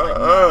nothing. Like,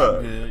 nah,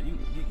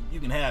 you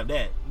can have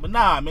that, but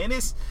nah, man,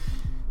 it's.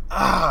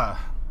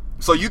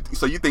 So you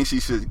think she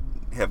should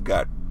have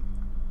got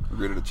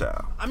rid of the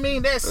child? I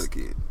mean, that's the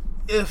kid.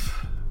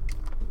 If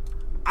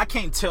I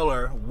can't tell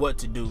her what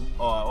to do,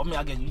 or I mean,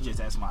 I guess you just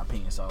asked my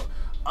opinion. So,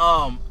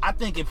 I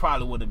think it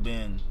probably would have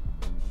been.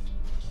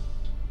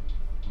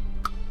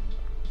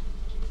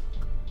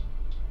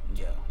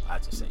 Yeah, I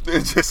just say.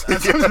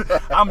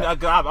 I'm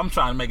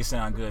trying to make it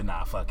sound good.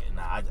 Nah, fuck it.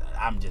 Nah,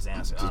 I'm just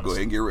answering. Just go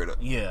ahead and get rid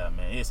of it. Yeah,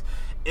 man. It's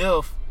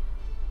if.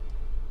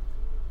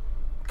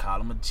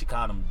 She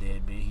called him a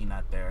deadbeat. He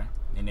not there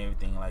and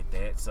everything like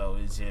that. So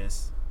it's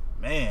just,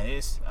 man.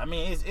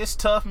 It's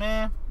tough,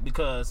 man.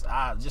 Because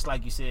just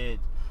like you said,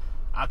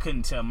 I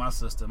couldn't tell my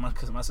sister.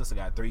 Because my sister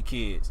got 3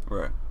 kids.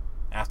 Right.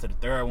 After the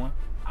 3rd one,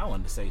 I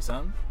wanted to say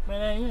something,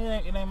 man.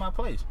 It ain't my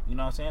place. You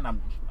know what I'm saying?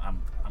 I'm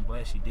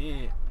glad she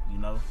did. You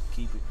know,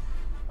 keep it.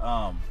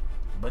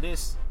 But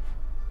it's.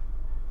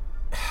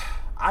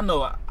 I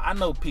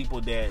know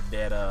people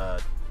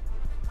that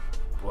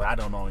well, I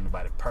don't know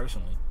anybody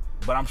personally.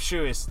 But I'm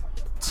sure it's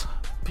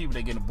people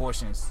that get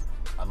abortions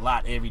a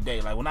lot every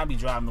day. Like when I be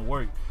driving to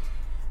work,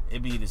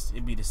 it be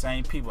the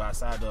same people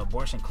outside the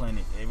abortion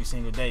clinic every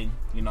single day.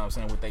 You know what I'm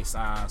saying, with their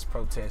signs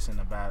protesting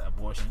about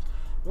abortion.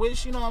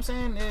 Which, you know what I'm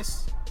saying,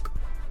 is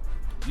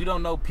you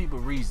don't know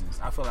people's reasons.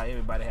 I feel like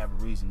everybody have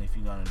a reason if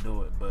you're gonna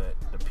do it. But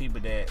the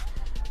people that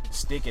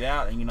stick it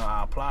out, and you know,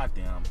 I applaud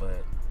them.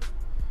 But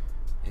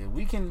if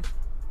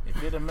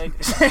it'll make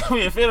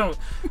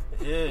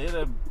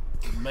it'll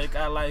make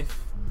our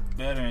life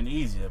better and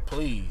easier,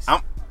 please.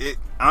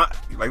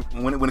 Like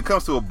when it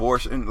comes to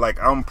abortion, like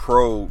I'm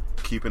pro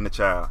keeping the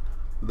child.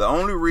 The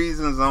only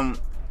reasons I'm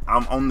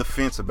on the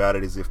fence about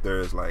it is if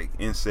there's like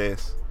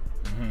incest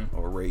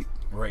or rape.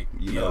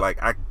 You know,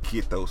 like I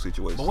get those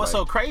situations. But what's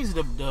so crazy,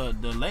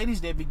 the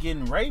ladies that be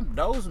getting raped,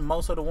 those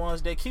most are the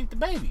ones that keep the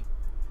baby.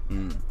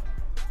 I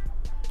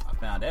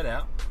found that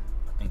out.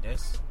 I think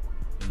that's,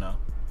 you know.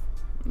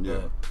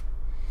 Yeah.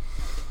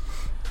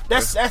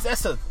 That's I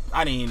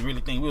didn't even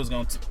really think we was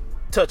gonna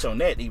touch on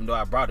that, even though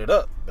I brought it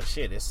up. But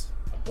shit, it's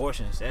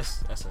abortions.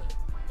 That's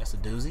a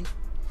doozy.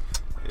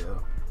 Yeah.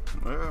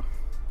 Well,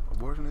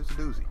 abortion is a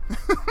doozy.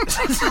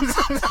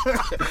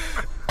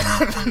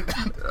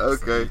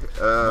 Okay.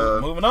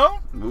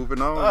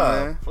 Moving on,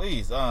 man.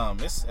 Please,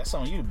 that's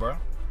on you, bro.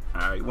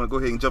 Alright, you want to go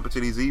ahead and jump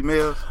into these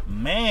emails?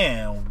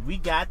 Man, we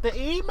got the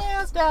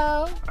emails,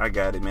 dog. I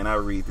got it, man. I'll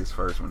read this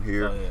first one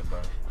here. Go ahead, bro.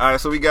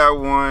 Alright, so we got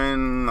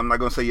one. I'm not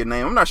going to say your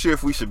name. I'm not sure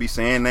if we should be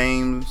saying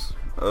names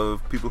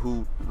of people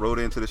who wrote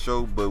into the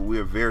show, but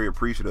we're very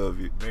appreciative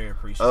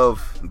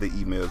of the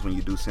emails when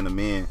you do send them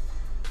in.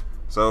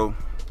 So,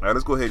 alright,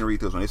 let's go ahead and read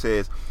this one. It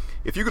says,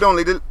 if you could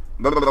only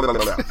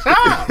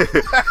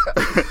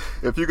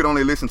if you could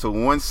only listen to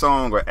one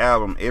song or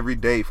album every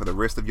day for the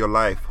rest of your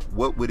life,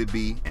 what would it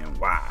be and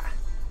why?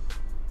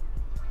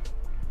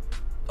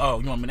 Oh,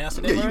 you want me to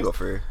answer that? Yeah, you go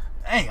first.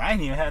 Dang, I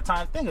ain't even had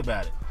time to think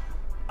about it.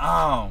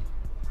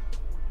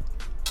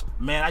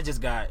 Man, I just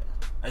got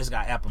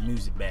Apple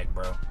Music back,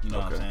 bro. You know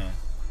what I'm saying?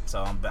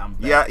 So I'm back.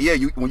 Yeah.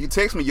 When you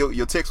text me,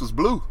 your text was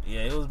blue.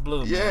 Yeah, it was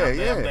blue. Yeah,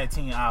 man. I'm back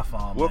to your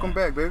iPhone. Welcome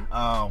back, baby.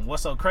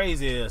 What's so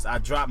crazy is I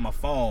dropped my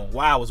phone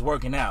while I was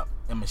working out,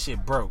 and my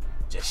shit broke.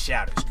 Just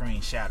shattered, screen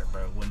shattered,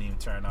 bro. Wouldn't even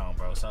turn on,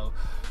 bro. So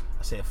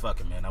I said,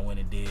 fuck it, man. I went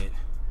and did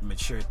a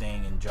mature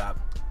thing and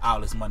dropped all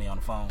this money on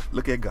the phone.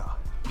 Look at God.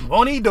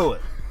 Won't he do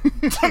it?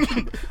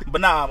 But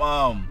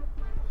now,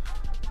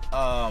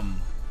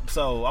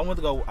 So I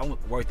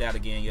worked out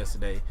again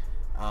yesterday,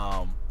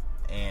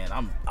 and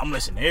I'm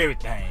listening to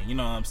everything. You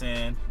know what I'm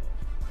saying?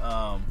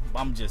 I'm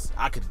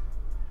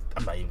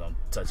not even gonna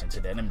touch into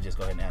that. Let me just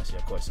go ahead and answer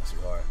your question,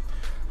 sweetheart.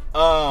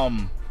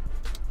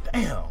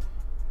 Damn,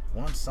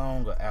 one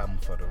song or album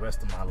for the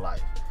rest of my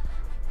life.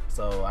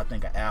 So I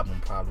think an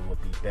album probably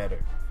would be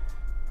better.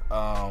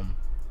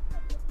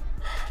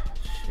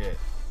 Shit.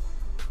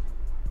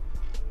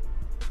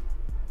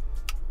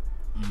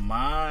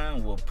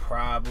 Mine will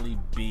probably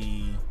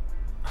be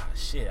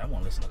shit. I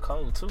want to listen to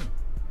Cole too.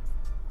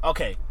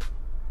 Okay,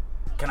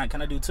 can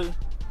I do two?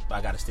 But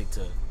I gotta stick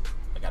to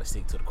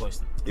the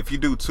question. If you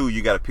do two,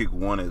 you gotta pick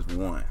one as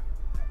one.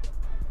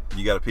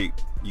 You gotta pick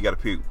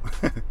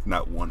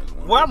not one as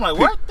one. Well, I'm like,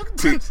 what?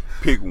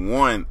 Pick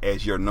one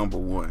as your number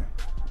one.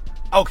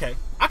 Okay,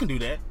 I can do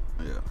that.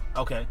 Yeah.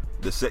 Okay.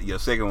 Your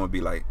second one would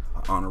be like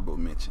an honorable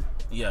mention.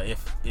 Yeah,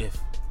 if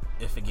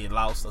it get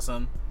lost or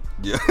something.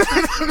 Yeah.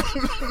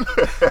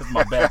 That's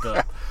my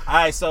backup. All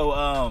right, so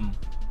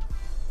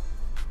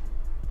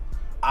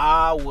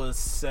I would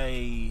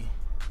say,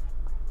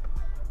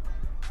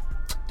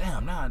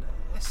 damn, nah,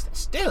 it's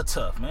still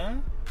tough,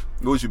 man.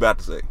 What was you about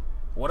to say?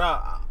 What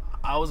I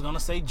was gonna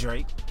say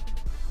Drake.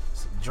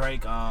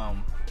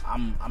 I'm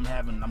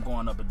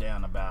going up and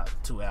down about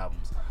two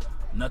albums.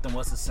 Nothing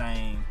Was the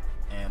Same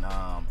and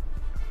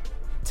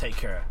Take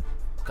Care.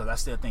 Because I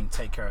still think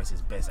Take Care is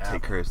his best album.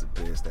 Take Care is the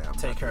best album.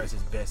 Take Care is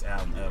his best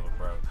album ever,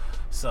 bro.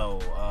 So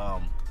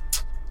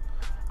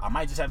I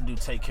might just have to do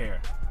Take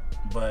Care.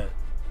 But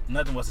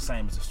Nothing Was the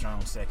Same is a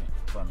strong second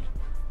for me.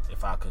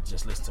 If I could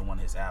just listen to one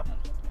of his albums.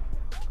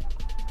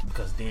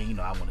 Because then, you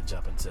know, I want to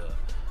jump into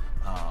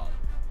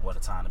What a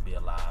Time to Be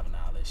Alive and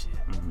all that shit.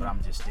 Mm-hmm. But I'm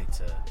going to just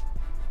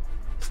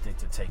stick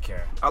to Take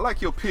Care. I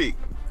like your pick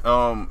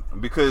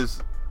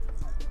because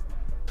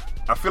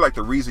I feel like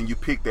the reason you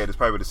picked that is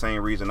probably the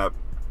same reason I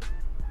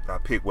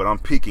pick what I'm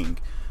picking,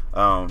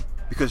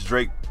 because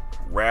Drake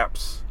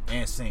raps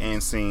and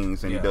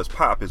sings and he does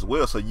pop as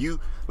well. So you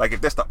like,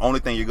 if that's the only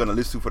thing you're gonna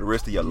listen to for the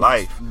rest of your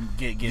life,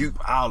 get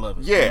all of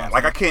it. Yeah, you know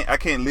like I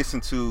can't listen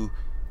to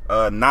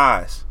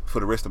Nas for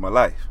the rest of my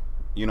life.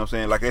 You know what I'm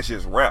saying? Like, that's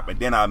just rap, and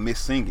then I miss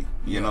singing.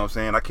 You know what I'm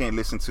saying? I can't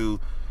listen to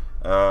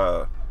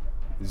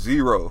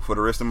Zero for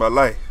the rest of my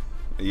life.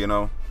 You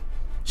know.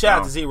 Shout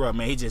out to Zero,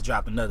 man. He just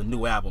dropped another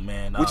new album,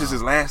 man. Which is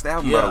his last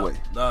album, by the way.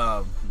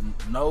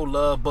 No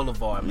Love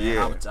Boulevard, man.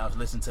 Yeah. I was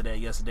listening to that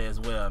yesterday as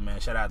well,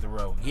 man. Shout out to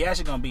Ro. He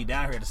actually going to be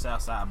down here at the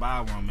Southside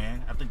Ballroom,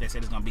 man. I think they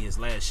said it's going to be his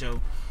last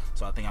show.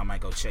 So I think I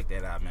might go check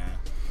that out, man.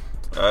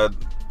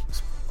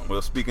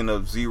 Well, speaking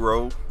of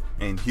Zero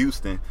and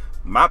Houston,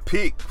 my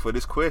pick for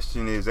this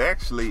question is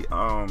actually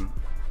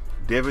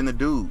Devin the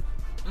Dude.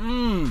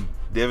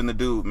 Devin the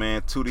Dude,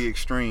 man, To the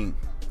Extreme.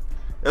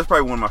 That's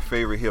probably one of my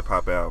favorite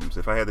hip-hop albums.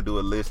 If I had to do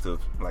a list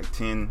of like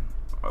 10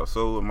 or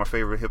so of my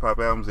favorite hip-hop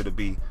albums, it'd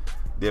be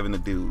Devin the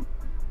Dude,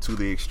 To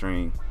the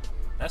Extreme.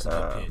 That's a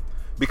good pick.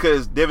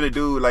 Because Devin the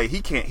Dude, like,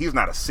 he's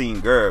not a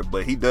singer,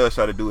 but he does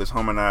try to do his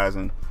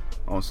harmonizing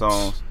on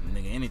songs.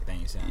 Nigga,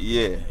 anything sounds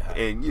good.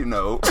 And you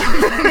know,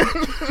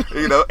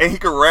 and he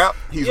can rap.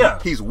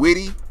 He's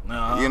witty. You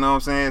know what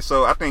I'm saying?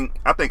 So I think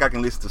I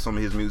can listen to some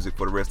of his music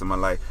for the rest of my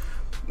life.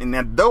 And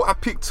now, though I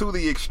picked To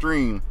the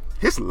Extreme,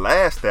 his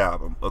last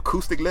album,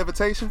 Acoustic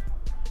Levitation.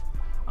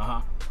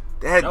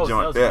 That was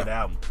a good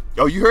album.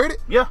 Oh, you heard it?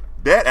 Yeah.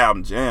 That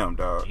album jam,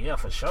 dog. Yeah,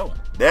 for sure.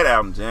 That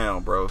album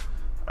jam, bro.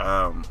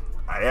 I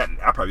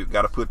probably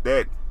got to put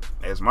that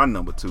as my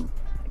number 2.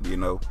 You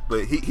know,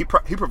 but he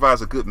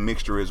provides a good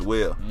mixture as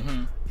well.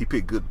 Mm-hmm. He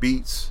picked good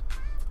beats.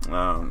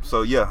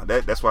 So yeah,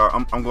 that's why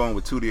I'm going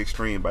with To the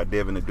Extreme by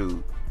Devin the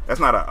Dude.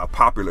 That's not a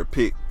popular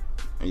pick.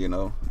 You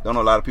know, don't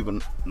know a lot of people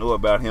know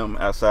about him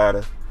outside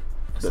of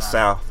the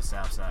South. The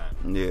South Side.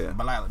 Yeah.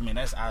 But like, I mean,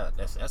 that's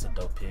a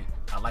dope pick.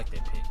 I like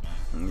that pick,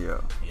 man. Yeah.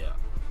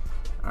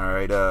 All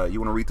right. You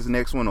want to read this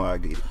next one, or I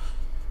get it?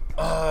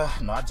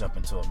 No, I jump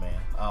into it,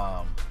 man.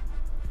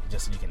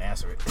 Just so you can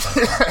answer it.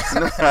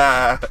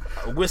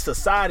 With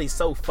society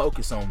so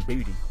focused on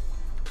beauty.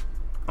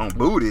 On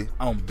booty?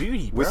 On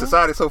beauty, bro. With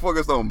society so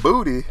focused on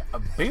booty.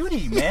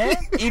 Beauty, man.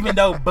 Even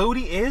though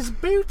booty is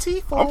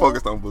beautiful. I'm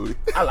focused on booty.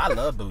 I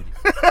love booty.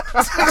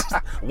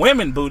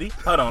 Women booty.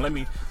 Hold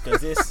on,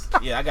 because this,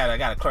 I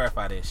gotta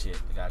clarify that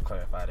shit. I gotta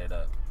clarify that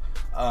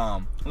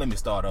up. Let me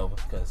start over,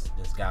 because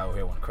this guy over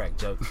here want to crack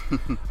jokes.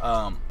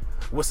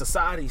 With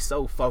society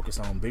so focused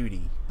on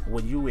beauty,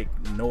 will you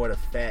ignore the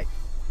fact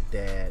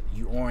that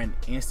you aren't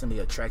instantly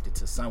attracted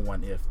to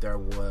someone if there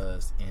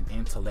was an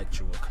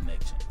intellectual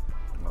connection?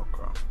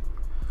 Okay.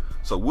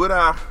 So would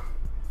I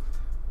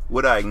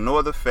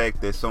ignore the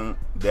fact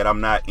that I'm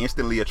not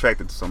instantly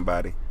attracted to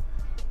somebody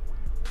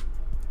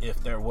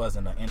if there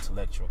wasn't an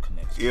intellectual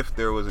connection? If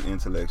there was an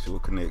intellectual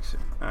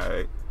connection. All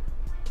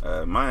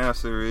right. My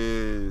answer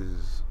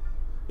is,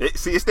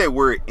 it's that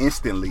word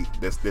instantly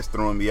that's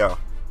throwing me off.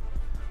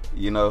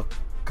 You know,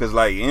 because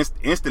like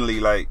instantly,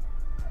 like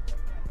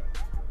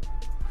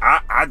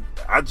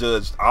I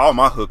judged all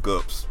my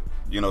hookups,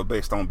 you know,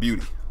 based on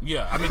beauty.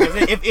 Yeah, I mean, cause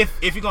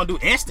if you're gonna do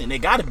instant, they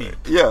gotta be.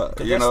 Yeah,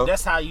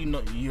 that's how you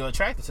know you're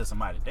attracted to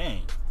somebody.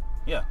 Dang.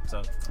 Yeah.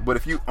 So. But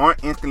if you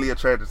aren't instantly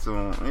attracted to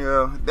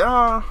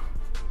them,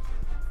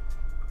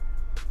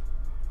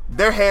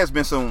 there has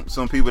been some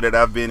people that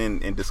I've been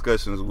in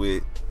discussions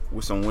with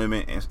some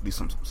women and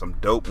some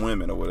dope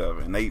women or whatever,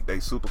 and they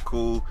super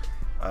cool.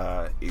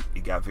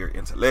 It got very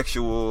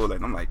intellectual,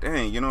 and I'm like,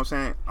 dang, you know what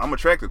I'm saying? I'm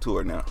attracted to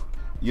her now.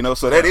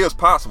 So that is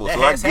possible. That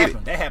so has I get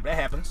happened. it. That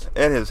happens.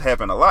 That has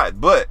happened a lot,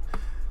 but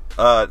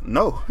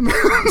no.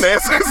 The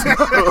answer is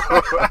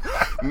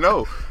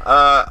no.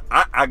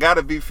 I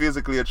gotta be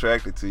physically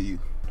attracted to you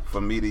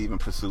for me to even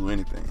pursue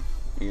anything.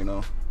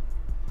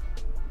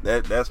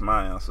 That's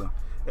my answer.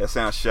 That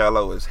sounds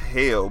shallow as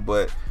hell,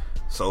 but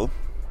so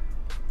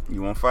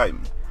you won't fight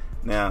me.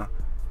 Now,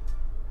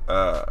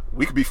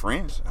 we could be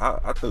friends.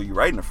 I throw you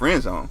right in the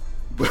friend zone.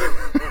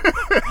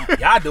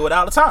 Y'all do it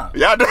all the time.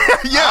 Y'all do,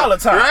 yeah, all the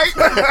time, right?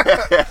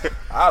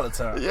 All the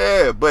time.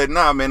 Yeah, but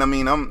nah, man. I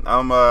mean, I'm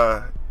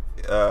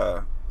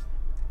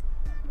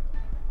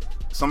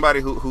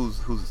somebody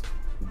who's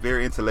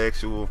very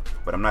intellectual,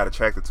 but I'm not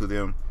attracted to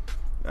them.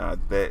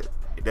 That's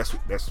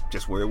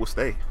just where it will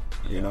stay.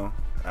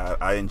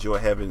 I enjoy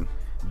having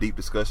deep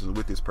discussions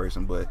with this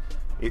person, but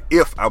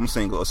if I'm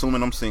single,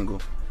 assuming I'm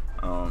single,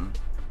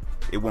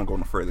 it won't go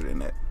no further than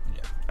that.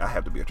 Yeah, I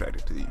have to be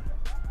attracted to you.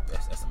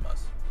 That's a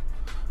must.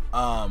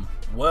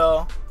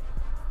 Well,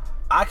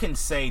 I can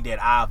say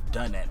that I've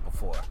done that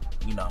before.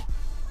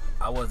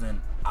 I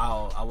wasn't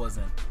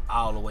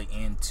all the way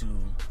into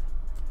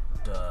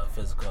the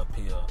physical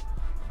appeal,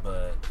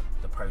 but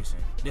the person.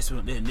 This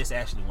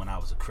actually when I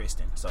was a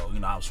Christian, so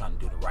I was trying to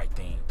do the right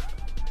thing.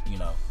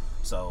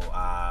 So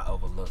I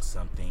overlooked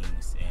some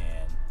things,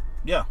 and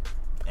yeah.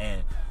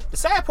 And the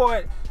sad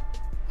part,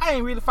 I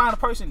ain't really find a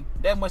person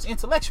that much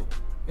intellectual.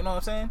 You know what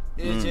I'm saying?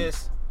 It's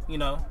just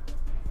doing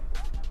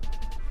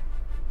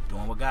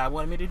what God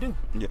wanted me to do.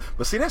 Yeah,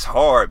 but see, that's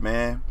hard,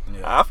 man.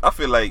 Yeah. I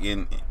feel like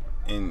in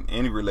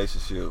any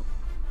relationship,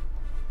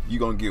 you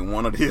gonna get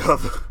one or the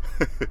other.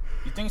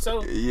 You think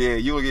so? Yeah,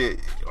 you gonna get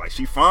like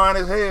she fine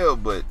as hell,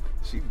 but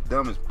she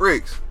dumb as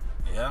bricks.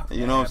 Yeah.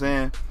 You know what I'm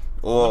saying?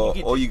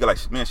 Or you got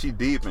like, man, she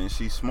deep and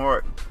she's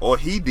smart, or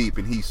he deep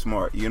and he's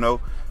smart.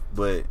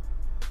 But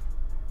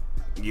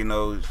she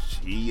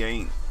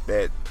ain't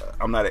that.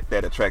 I'm not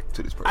that attracted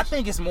to this person. I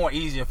think it's more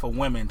easier for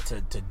women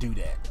to do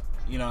that.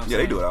 You know what I'm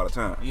saying? Yeah, they do it all the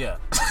time. Yeah.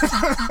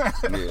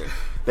 Yeah.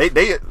 They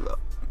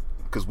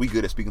because we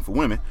good at speaking for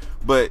women,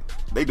 but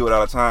they do it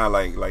all the time.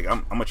 Like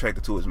I'm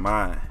attracted to his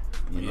mind.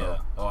 Yeah.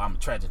 Oh, I'm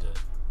attracted to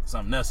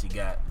something else he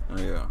got.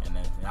 Yeah. And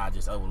then I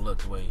just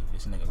overlook the way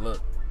this nigga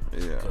look.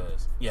 Yeah.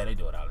 Because they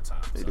do it all the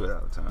time. They do it all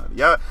the time.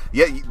 Yeah.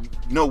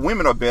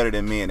 Women are better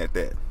than men at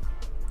that.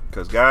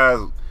 Because guys,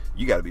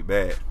 you got to be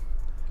bad.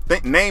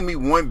 Name me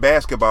one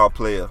basketball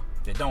player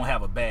that don't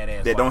have a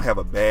badass. That don't have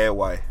a bad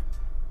wife.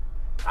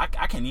 I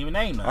can't even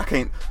name them. I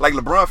can't. Like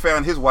LeBron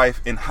found his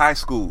wife in high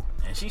school,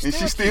 and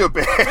she's still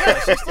bad. Yeah,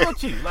 she's still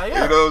cute. Like,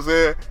 yeah. You know what I'm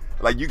saying?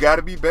 Like, you got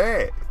to be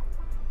bad.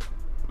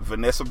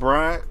 Vanessa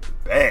Bryant,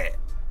 bad.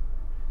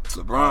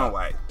 LeBron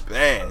wife,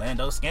 bad.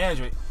 Orlando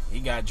Scandrick, he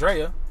got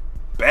Drea,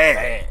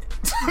 bad.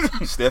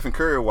 Stephen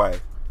Curry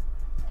wife,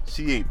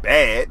 she ain't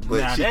bad,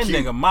 but now she that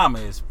cute. Nigga mama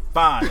is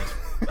fine.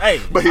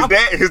 Hey, but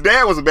his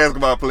dad was a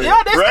basketball player.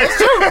 Yeah, that's right?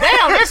 true.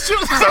 Damn, that's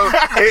true. So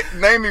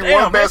name me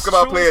one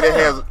basketball player that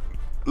has.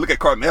 Look at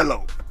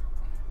Carmelo.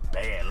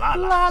 Bad la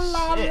la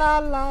la la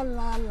la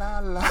la la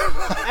la.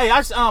 Hey,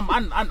 I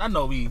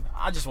know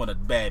I just want to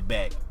bad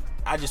back.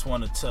 I just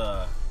wanted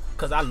to,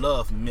 cause I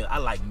like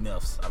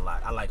MILFs a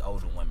lot. I like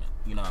older women.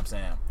 You know what I'm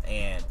saying?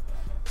 And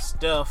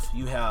Steph,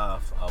 you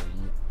have a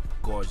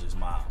gorgeous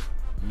mom.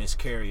 Miss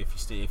Carrie,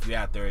 if you're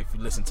out there, if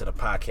you listen to the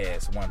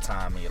podcast one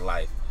time in your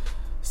life,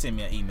 send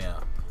me an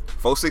email.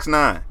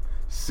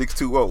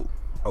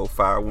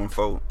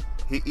 469-620-0514.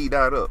 He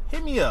that up.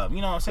 Hit me up.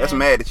 You know what I'm saying? That's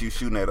mad that you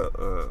shooting at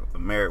a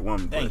married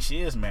woman. Dang,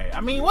 she is married. I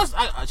mean,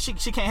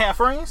 she can't have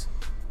friends?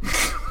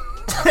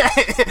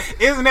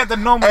 Isn't that the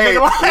normal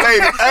nigga line?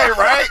 Lady,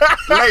 right?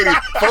 Lady,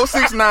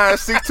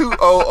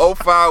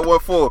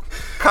 469-620-0514.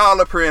 Call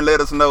up here and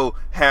let us know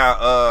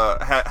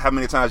how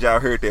many times y'all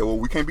heard that. Well,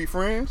 we can't be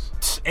friends?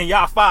 And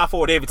y'all fight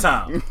for it every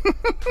time.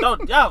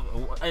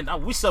 Y'all, and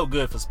we so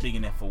good for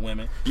speaking that for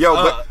women. Yo,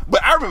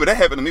 but I remember that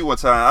happened to me one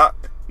time.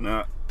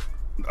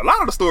 A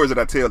lot of the stories that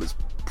I tell is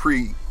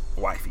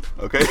pre-wifey,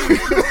 okay?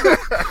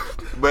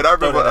 But I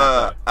remember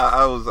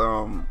I was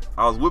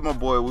with my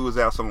boy. We was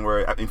out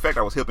somewhere. In fact,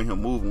 I was helping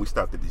him move, and we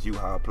stopped at this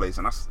U-Haul place,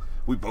 and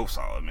we both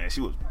saw her, man.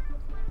 She was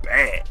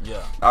bad.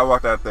 Yeah. I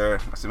walked out there.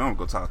 I said, I'm gonna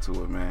go talk to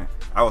her, man.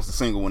 I was the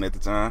single one at the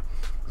time,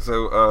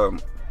 so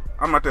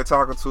I'm out there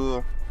talking to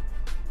her,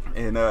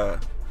 and I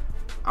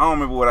don't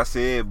remember what I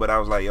said, but I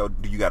was like, yo,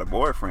 do you got a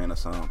boyfriend or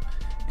something?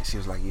 And she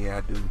was like, yeah,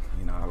 I do.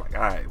 I'm like,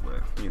 all right,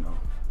 well,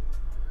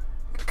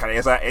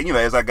 as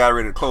I got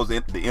ready to close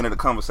the end of the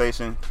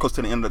conversation, close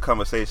to the end of the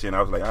conversation,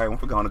 I was like, all right, we're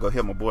going to go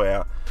help my boy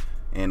out.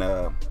 And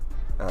I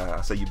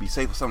said, you be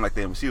safe or something like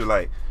that. And she was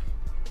like,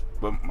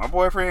 but my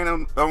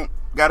boyfriend don't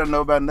got to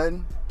know about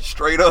nothing.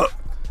 Straight up.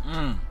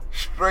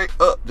 Straight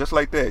up, just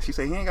like that. She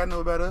said, he ain't got to know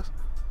about us.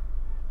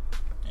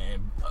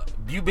 And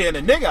you being a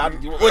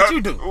nigga, what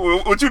you do?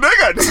 What you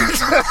think I do?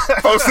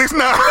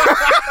 469.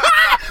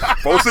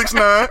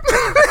 469.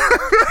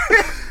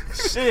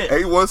 Shit.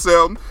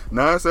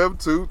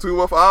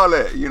 817-972-214, all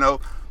that, you know.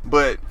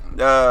 But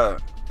I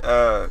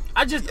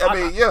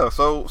mean, yeah.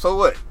 So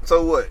what?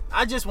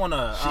 I just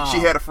wanna. She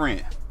had a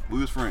friend. We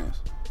was friends.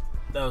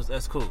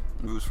 That's cool.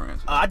 We was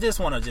friends. I just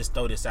want to just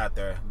throw this out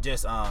there.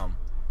 Just I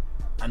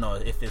know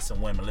if it's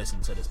some women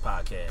listening to this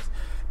podcast,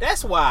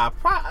 that's why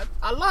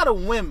a lot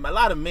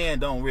of men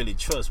don't really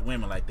trust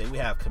women like that. We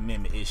have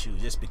commitment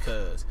issues just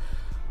because.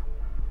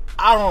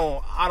 I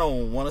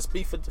don't want to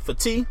speak for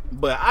T,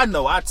 but I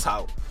know I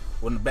talked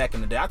back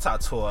in the day. I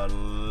talked to a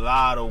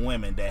lot of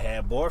women that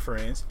had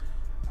boyfriends.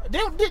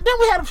 Then we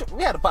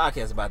had a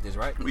podcast about this,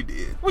 right? We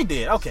did.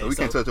 Okay, so we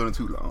can't touch on it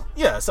too long.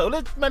 Yeah. So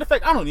matter of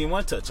fact, I don't even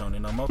want to touch on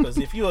it no more because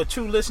if you're a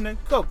true listener,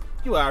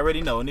 you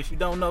already know, and if you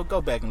don't know, go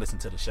back and listen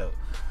to the show.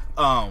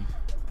 All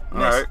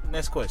right.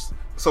 Next question.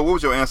 So what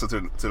was your answer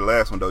to the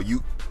last one though?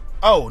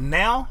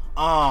 Now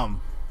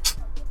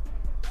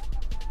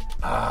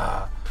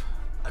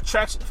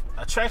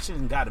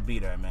attraction got to be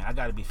there, man. I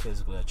got to be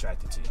physically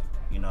attracted to you,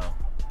 you know,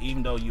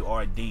 even though you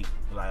are deep.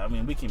 Like, I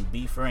mean, we can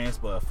be friends,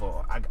 but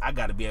I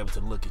got to be able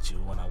to look at you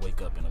when I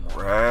wake up in the morning.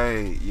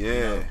 Right.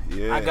 Yeah.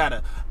 You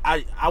know?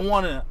 I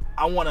want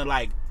to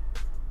like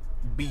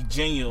be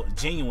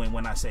genuine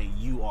when I say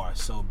you are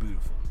so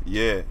beautiful.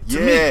 Yeah.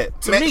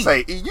 To me.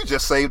 Say, you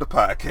just saved the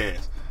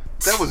podcast.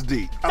 That was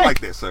deep. I like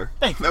that, sir.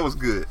 Thank you. That was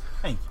good.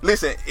 Thank you.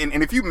 Listen,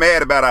 and if you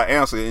mad about our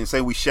answer and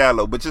say we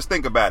shallow, but just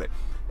think about it.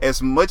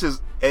 As much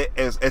as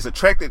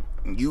attracted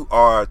you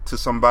are to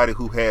somebody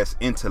who has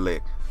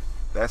intellect,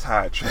 that's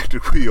how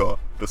attracted we are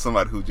to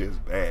somebody who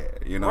just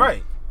bad, you know?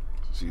 Right.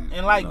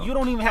 And like, you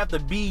don't even have to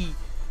be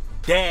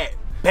that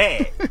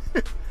bad.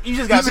 You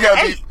just gotta be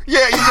you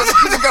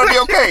just gotta be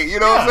okay. You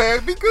know what I'm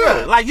saying? Be good.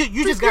 Yeah. Like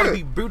you just gotta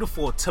be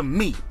beautiful to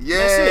me. Yeah.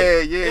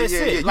 That's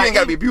it. You ain't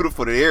gotta be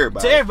beautiful to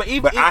everybody.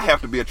 But I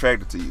have to be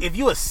attracted to you. If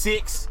you're a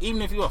 6,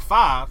 even if you're a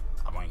 5,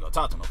 I ain't gonna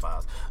talk to no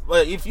 5s.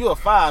 But if you're a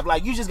 5,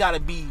 like, you just gotta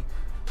be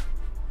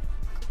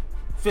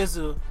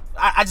physical.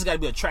 I just gotta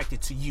be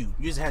attracted to you.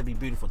 You just have to be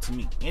beautiful to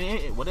me.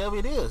 And whatever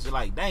it is, you're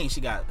like, dang, she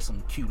got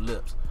some cute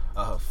lips.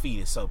 Her feet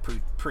is so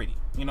pretty.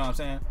 You know what I'm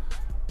saying?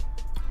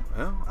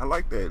 Well, I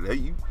like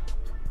that.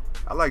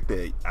 I like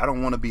that. I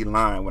don't want to be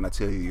lying when I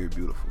tell you you're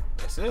beautiful.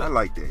 That's it. I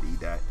like that,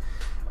 E-Dot.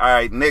 All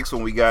right, next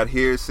one we got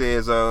here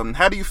says,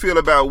 how do you feel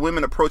about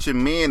women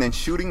approaching men and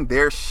shooting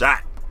their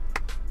shot?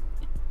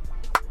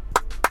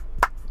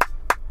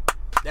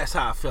 That's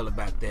how I feel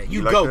about that.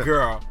 You like go, that?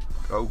 girl.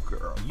 Go,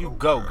 girl. You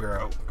go,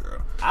 girl. Go,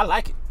 girl. I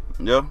like it.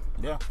 Yeah?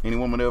 Yeah. Any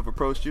woman ever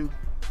approached you?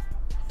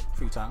 A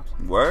few times.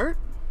 Word?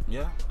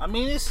 Yeah. I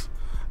mean,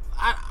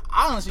 I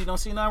honestly don't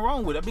see nothing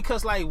wrong with it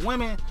because, like,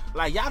 women,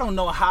 like, y'all don't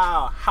know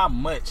how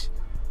much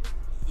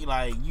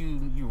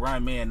you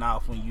run men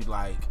off when you,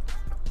 like,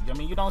 I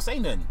mean, you don't say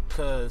nothing,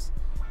 because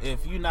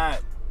if you're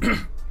not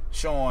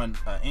showing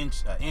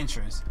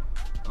interest,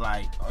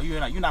 like, or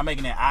you're not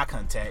making that eye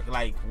contact,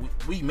 like,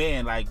 we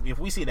men, like, if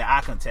we see the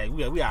eye contact,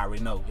 we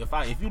already know. If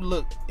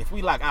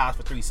we lock eyes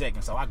for 3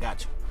 seconds, so I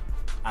got you.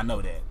 I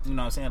know that. You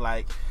know what I'm saying?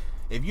 Like,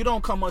 if you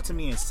don't come up to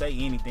me and say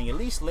anything, at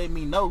least let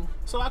me know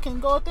so I can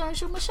go up there and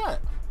shoot my shot.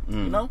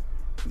 You know?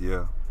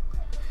 Yeah.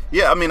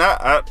 Yeah, I mean,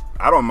 I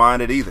don't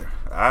mind it either.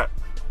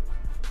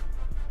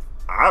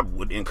 I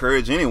would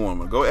encourage any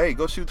woman,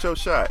 go shoot your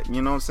shot.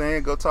 You know what I'm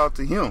saying? Go talk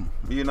to him.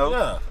 You know?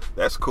 Yeah.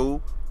 That's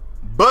cool.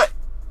 But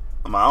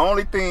my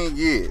only thing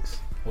is,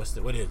 what is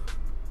it?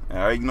 All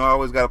right, you know, I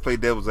always gotta play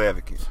devil's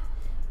advocate.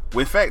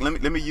 Well, in fact,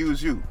 let me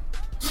use you.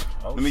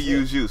 Let me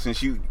use you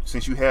since you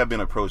have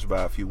been approached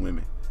by a few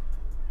women.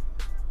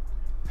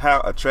 How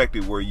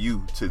attracted were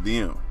you to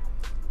them?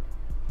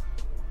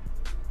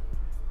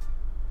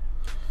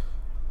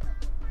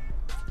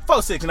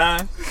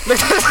 469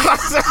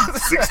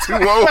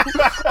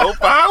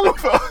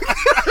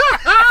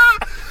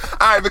 620-0514.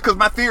 All right, because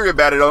my theory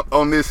about it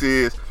on this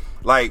is,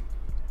 like,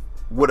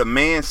 what a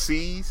man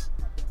sees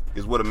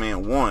is what a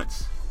man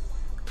wants,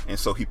 and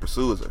so he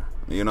pursues her.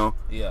 You know?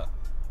 Yeah.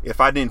 If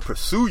I didn't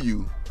pursue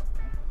you,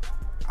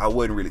 I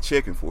wasn't really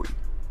checking for you.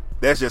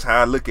 That's just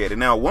how I look at it.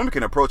 Now, a woman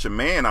can approach a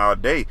man all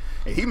day,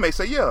 and he may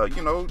say, yeah,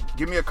 you know,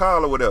 give me a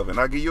call or whatever, and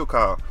I'll give you a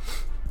call.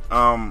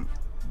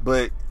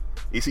 But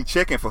is he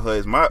checking for her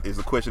is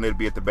the question that'd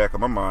be at the back of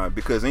my mind,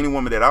 because any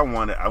woman that I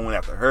went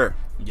after her.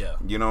 Yeah.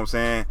 You know what I'm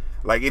saying?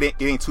 Like,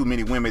 it ain't too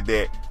many women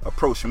that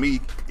approach me,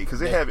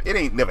 because it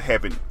ain't never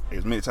happened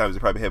as many times as it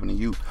probably happened to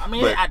you. I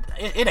mean,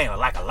 it ain't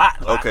like a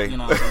lot. Okay. You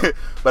know what I'm saying?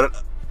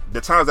 But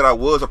the times that I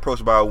was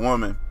approached by a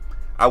woman,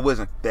 I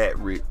wasn't that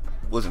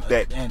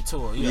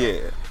into it.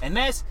 Yeah.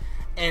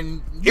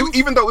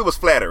 Even though it was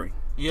flattering.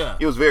 Yeah.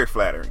 It was very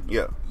flattering.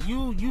 Yeah.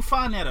 You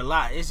find that a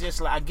lot. It's just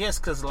like, I guess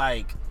because,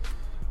 like,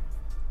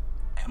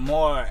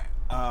 more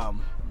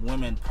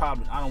women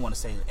probably, I don't want to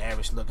say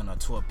average looking or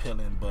too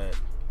appealing, but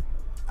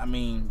I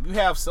mean, you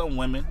have some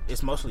women,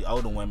 it's mostly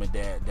older women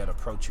that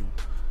approach you,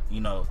 you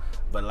know,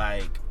 but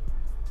like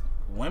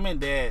women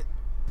that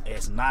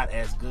is not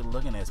as good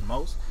looking as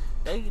most,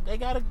 they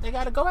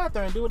gotta go out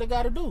there and do what they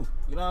gotta do.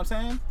 You know what I'm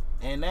saying?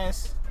 And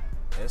that's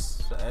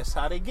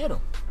how they get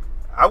them.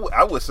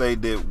 I would say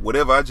that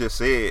whatever I just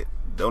said,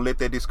 don't let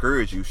that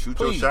discourage you. Shoot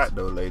Please. your shot,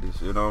 though,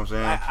 ladies. You know what I'm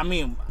saying? I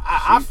mean,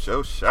 shoot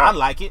your shot. I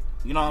like it.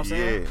 You know what I'm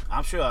saying? Yeah.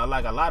 I'm sure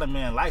like a lot of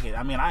men like it.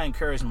 I mean, I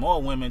encourage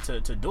more women to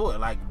do it.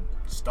 Like,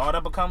 start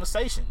up a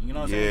conversation. You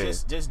know what I'm saying?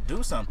 Just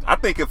do something. I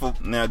think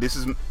now this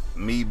is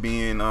me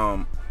being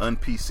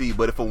un-PC,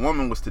 but if a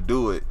woman was to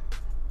do it,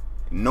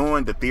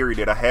 knowing the theory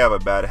that I have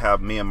about how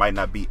men might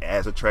not be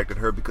as attracted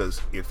to her,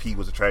 because if he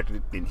was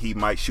attracted, then he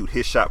might shoot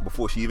his shot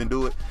before she even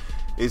do it,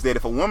 is that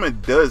if a woman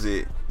does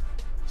it,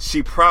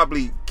 she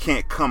probably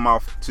can't come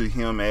off to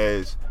him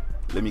as,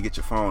 let me get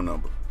your phone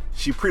number.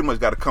 She pretty much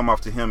got to come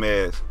off to him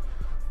as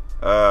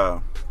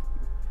on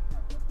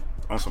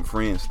some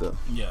friend stuff.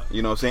 Yeah.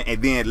 You know what I'm saying?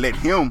 And then let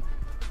him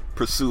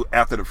pursue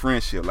after the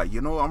friendship. Like,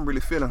 you know, I'm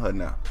really feeling her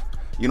now.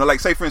 You know, like,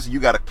 say for instance,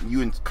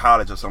 you in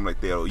college or something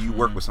like that, or you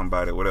work with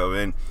somebody or whatever,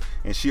 and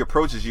she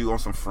approaches you on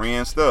some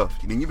friend stuff.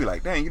 And then you be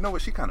like, dang, you know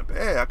what? She kind of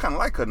bad. I kind of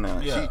like her now.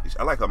 Yeah.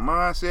 I like her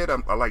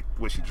mindset. I like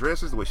the way she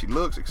dresses, the way she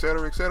looks,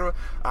 etc., etc.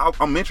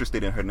 I'm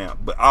interested in her now.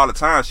 But all the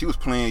time, she was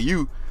playing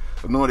you,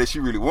 knowing that she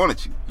really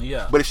wanted you.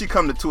 Yeah. But if she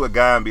come to a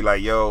guy and be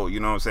like, yo, you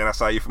know what I'm saying? I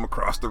saw you from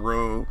across the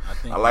room.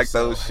 I like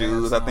those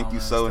shoes. I think you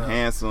so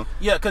handsome.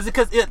 Yeah,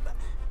 because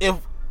if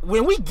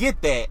when we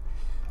get that,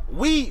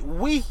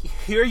 we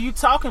hear you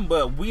talking,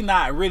 but we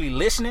not really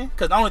listening.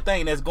 Because the only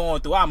thing that's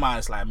going through our mind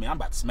is like, man, I'm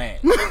about to smash.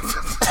 All right,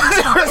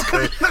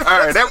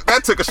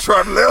 that took a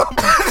sharp left.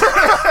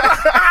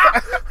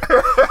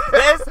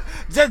 That's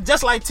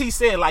just like T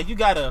said, like, you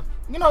gotta,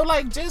 you know,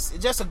 like,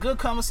 just a good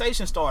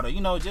conversation starter.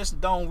 You know,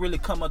 just don't really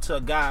come up to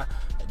a guy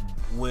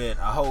with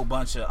a whole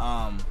bunch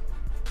of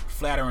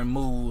flattering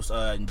moves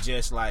and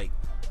just like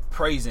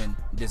praising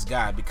this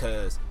guy,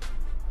 because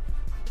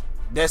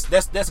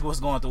that's what's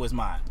going through his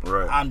mind.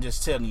 Right. I'm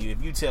just telling you,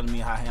 if you telling me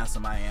how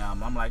handsome I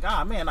am, I'm like,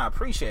 ah, man, I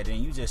appreciate it.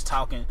 And you just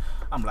talking,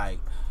 I'm like,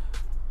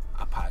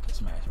 I probably can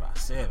smash about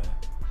 7.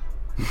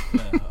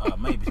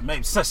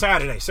 maybe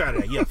Saturday.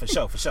 Yeah, for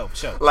sure.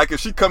 Like, if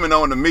she coming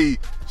on to me,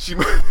 she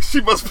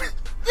must be.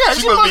 Yeah,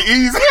 she must be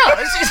easy.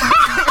 Yeah,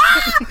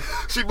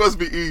 she must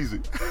be easy.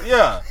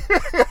 Yeah.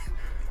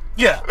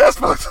 Yeah. That's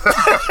fucked up.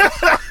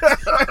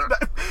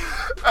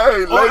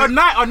 Hey, or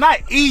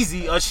not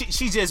easy, or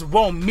she just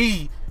want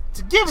me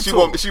to give it to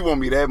her. She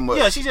want me that much.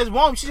 Yeah, she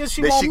want me.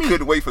 She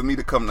couldn't wait for me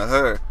to come to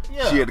her.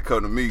 Yeah. She had to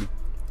come to me,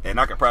 and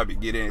I could probably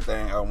get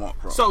anything I want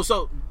from her.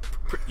 So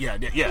yeah.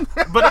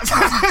 But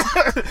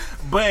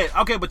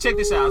okay, but check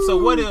this out.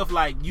 So what if,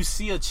 like, you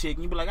see a chick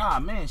and you be like, ah,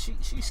 man,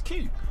 she's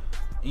cute,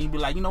 and you be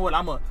like, you know what,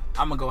 I'm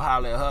gonna go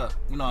holler at her,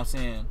 you know what I'm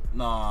saying,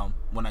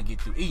 when I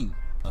get through eating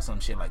or some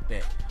shit like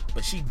that.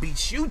 But she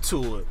beats you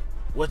to it.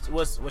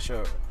 What's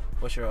your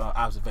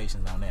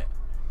observations on that?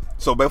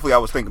 So basically, I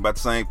was thinking about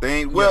the same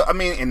thing. Well, I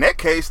mean, in that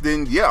case,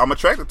 then yeah, I'm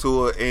attracted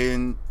to her,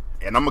 and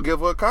I'm gonna give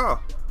her a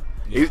call.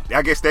 Yeah.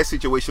 I guess that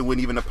situation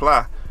wouldn't even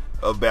apply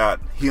about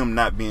him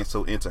not being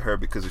so into her,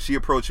 because if she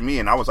approached me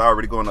and I was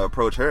already going to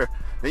approach her,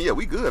 then yeah,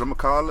 we good. I'm gonna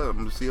call her. I'm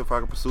gonna see if I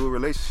can pursue a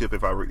relationship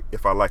if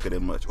I like her that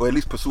much, or at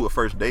least pursue a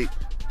first date.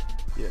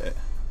 Yeah, that's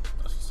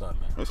what's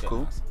up, man. That's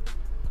cool. Nice.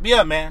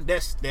 Yeah, man,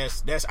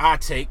 that's our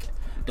take.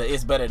 The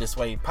It's Better This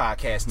Way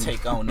podcast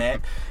take on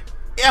that.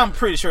 Yeah, I'm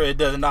pretty sure it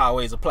doesn't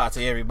always apply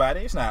to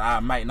everybody.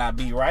 I might not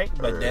be right,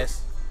 but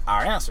that's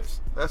our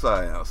answers. That's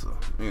our answer.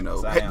 You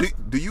know,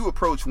 do you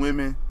approach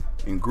women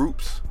in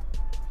groups,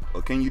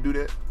 or can you do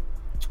that?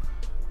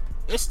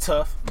 It's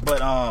tough,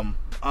 but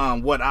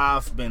what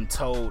I've been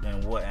told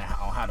and on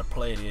how to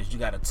play it is you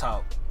gotta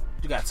talk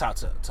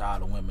to all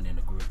the women in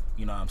the group.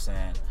 You know what I'm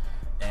saying?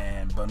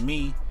 But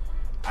me,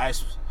 I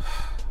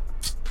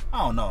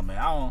don't know,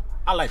 man.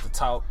 I like to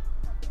talk,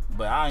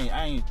 but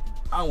I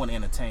don't want to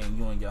entertain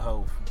you and your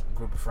whole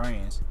group of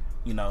friends.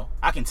 You know,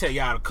 I can tell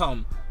y'all to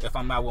come if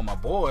I'm out with my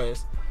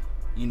boys.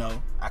 You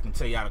know, I can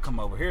tell y'all to come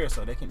over here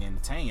so they can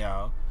entertain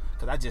y'all.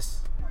 Cause I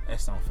just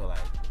don't feel like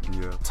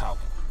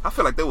talking. I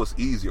feel like that was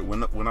easier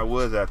when I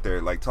was out there,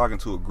 like talking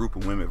to a group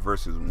of women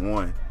versus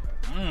one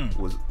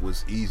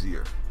was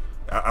easier.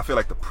 I feel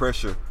like the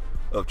pressure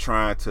of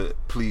trying to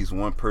please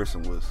one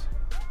person was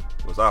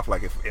off.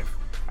 Like if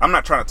I'm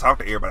not trying to talk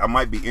to everybody, I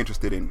might be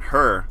interested in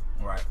her.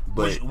 Right.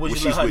 But would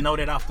you let her know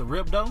that off the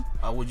rip though,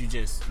 or would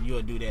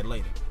you'll do that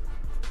later?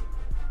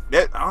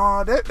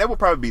 That would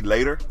probably be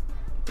later.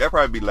 That'd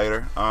probably be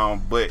later.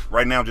 But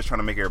right now I'm just trying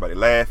to make everybody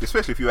laugh,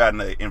 especially if you're out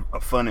in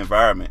a fun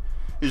environment.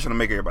 You're just trying to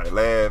make everybody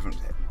laugh and,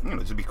 you know,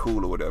 just be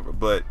cool or whatever.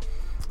 But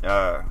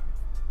for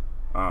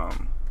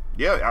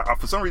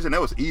some reason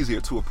that was easier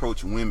to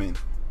approach women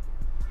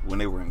when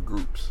they were in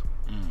groups.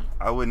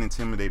 I wasn't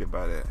intimidated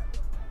by that.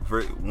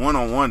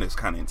 One-on-one is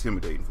kind of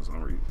intimidating for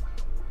some reason.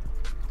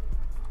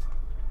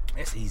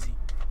 That's easy.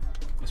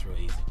 That's real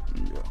easy.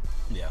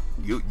 Yeah.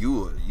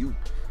 You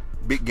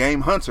big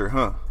game hunter,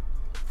 huh?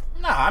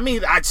 Nah, I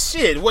mean,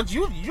 what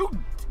you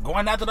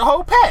going after the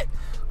whole pack?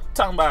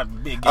 Talking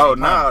about big game. Oh,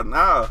 no.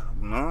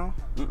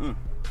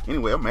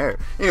 Anyway, I'm married.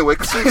 Anyway,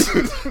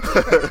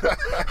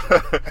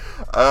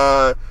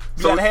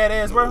 You got a head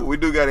ass, bro? We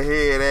do got a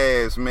head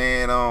ass,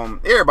 man.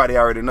 Everybody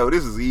already know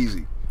this is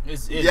easy.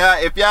 Yeah,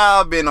 if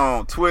y'all been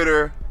on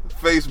Twitter,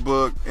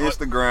 Facebook,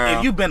 Instagram,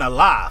 if you've been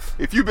alive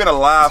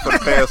for the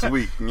past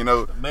week, you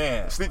know,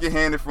 man, stick your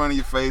hand in front of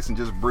your face and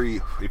just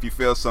breathe. If you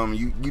feel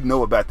something, you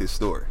know about this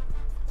story.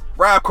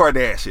 Rob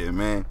Kardashian,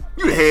 man,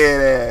 you the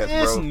head ass,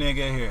 this bro.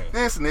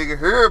 This nigga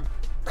here,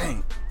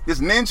 dang, this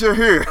ninja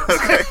here,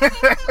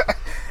 okay.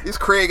 It's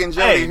Craig and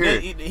Jody here.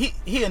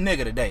 He a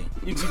nigga today.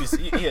 He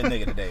a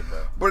nigga today, bro.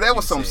 But that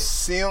was some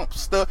simp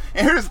stuff.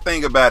 And here's the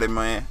thing about it,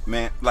 man.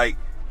 Like,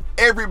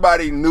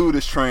 everybody knew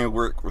this train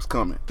wreck was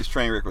coming.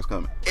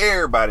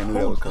 Everybody knew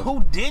that was coming.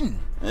 Who didn't?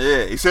 Yeah,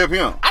 except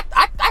him.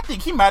 I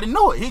think he might have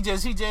knew it.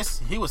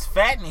 He was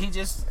fat and he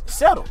just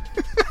settled.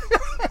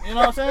 You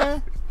know what I'm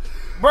saying?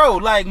 Bro,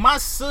 like my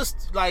sister,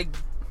 like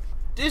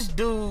this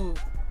dude,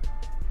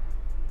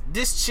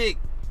 this chick,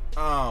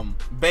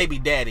 baby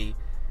daddy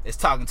is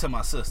talking to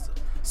my sister.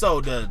 So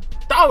the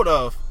thought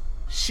of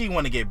she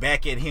want to get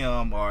back at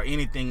him or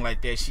anything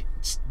like that, she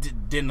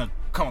didn't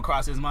come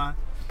across his mind.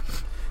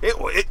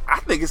 I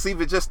think it's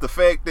even just the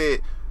fact that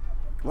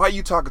why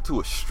you talking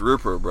to a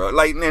stripper, bro?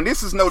 Like, man,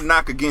 this is no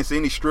knock against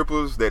any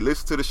strippers that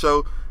listen to the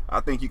show. I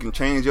think you can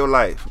change your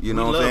life. You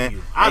know what I'm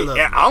saying? I love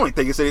you. I don't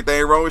think it's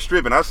anything wrong with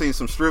stripping. I've seen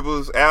some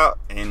strippers out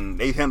and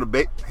they handle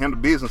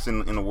business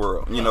in the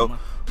world. You know,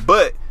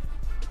 but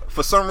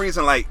for some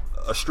reason, like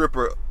a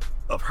stripper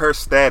of her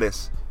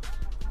status,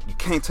 you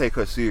can't take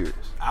her serious.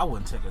 I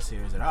wouldn't take her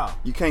serious at all.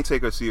 You can't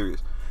take her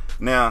serious.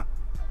 Now,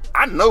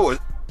 I know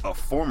a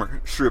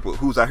former stripper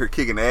who's out here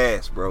kicking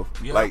ass, bro.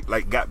 Yeah.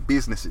 Like got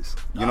businesses.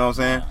 You know what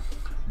I'm saying?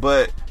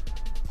 But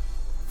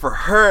for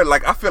her,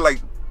 like, I feel like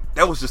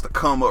that was just a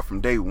come up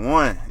from day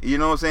one. You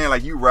know what I'm saying?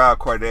 Like, you Rob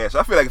Kardashian.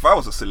 I feel like if I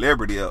was a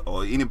celebrity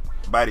or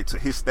anybody to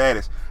his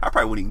status, I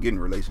probably wouldn't even get in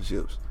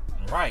relationships.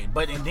 Right,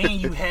 but and then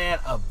you had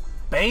a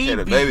baby. Had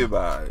a baby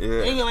by it,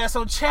 yeah. And you had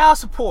some child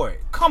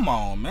support. Come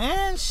on,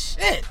 man.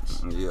 Shit.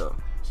 Yeah.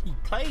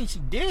 She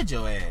did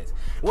your ass.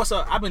 What's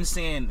up? I've been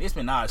seeing, it's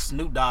been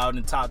Snoop Dogg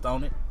and talked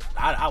on it.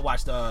 I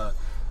watched a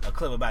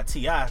clip about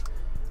T.I.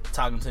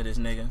 talking to this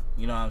nigga.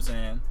 You know what I'm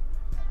saying?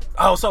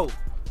 Oh, so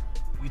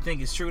you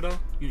think it's true though?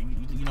 You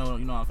know what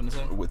I'm finna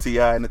say? With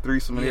T.I. and the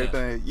threesome and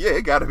everything? Yeah,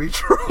 it gotta be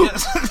true.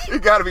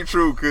 It gotta be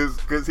true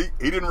because he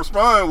didn't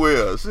respond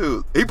well.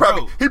 Shoot. He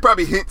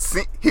probably hit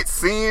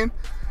sin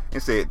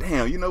and said,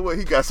 damn, you know what?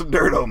 He got some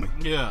dirt on me.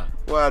 Yeah.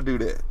 Why I do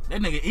that?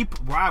 That nigga,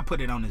 Rob put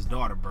it on his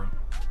daughter, bro.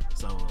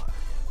 So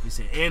he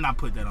said, and I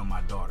put that on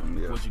my daughter.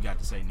 Yeah. What you got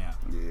to say now?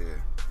 Yeah.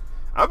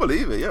 I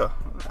believe it, yeah.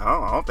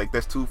 I don't think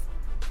that's too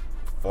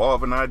far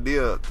of an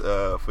idea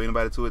for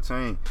anybody to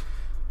attain.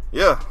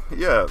 Yeah.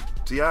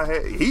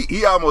 T.I.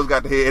 he almost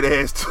got the head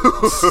ass too.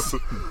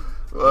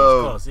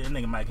 Close. That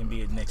nigga might can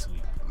be it next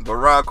week. But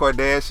Rob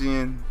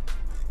Kardashian,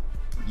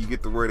 you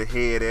get the word of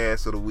head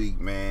ass of the week,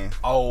 man.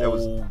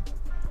 Oh,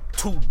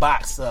 2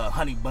 box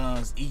honey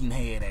buns eating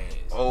head ass.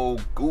 Oh,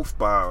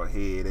 goofball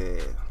head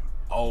ass.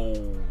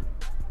 Oh,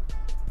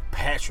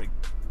 Patrick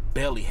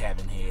Belly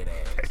having head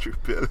ass.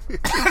 Patrick Belly.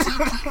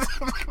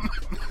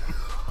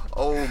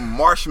 Oh,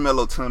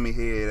 marshmallow tummy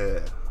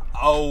head ass.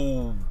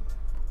 Oh,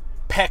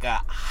 Pecker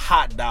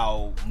hot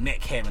dog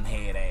neck having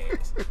head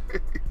ass.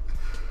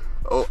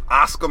 Oh,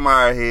 Oscar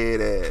Mayer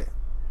head ass.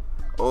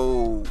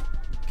 Oh,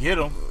 get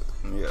him.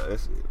 Yeah,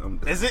 that's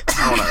it. Is it?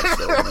 I don't know how to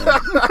say,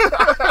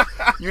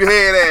 man. You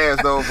head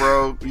ass though,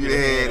 bro. You the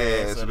head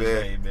ass,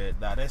 man.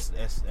 Nah, that's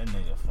that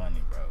nigga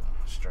funny, bro.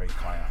 Straight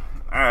clown.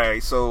 All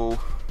right, so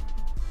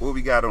what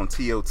we got on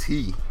TOT?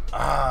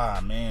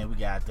 Ah, man, we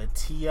got the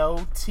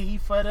TOT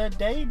for the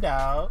day,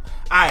 dog.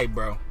 All right,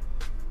 bro.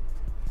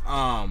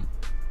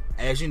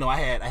 As you know, I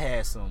had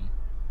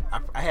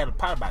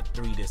probably about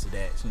 3 this or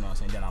that. You know what I'm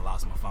saying? Then I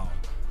lost my phone.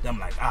 Then I'm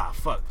like,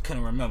 fuck,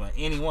 couldn't remember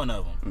any one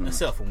of them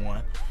except for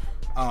one.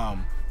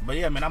 But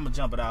yeah, man, I'm gonna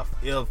jump it off.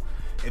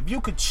 If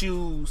you could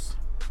choose,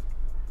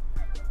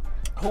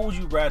 who would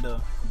you rather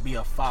be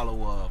a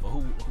follower of, or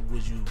who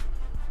would you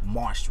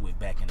marched with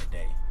back in the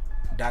day?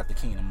 Dr.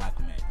 King and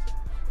Malcolm X.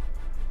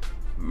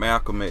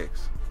 Malcolm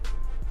X.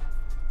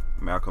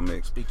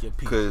 Speak your piece.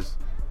 Because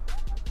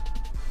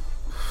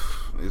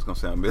it's gonna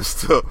sound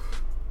messed up,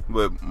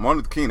 but Martin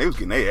Luther King, they was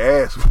getting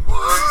their ass whooped.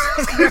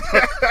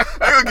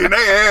 They was getting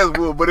their ass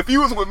whooped. But if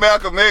you was with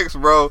Malcolm X,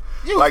 bro,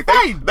 like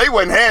they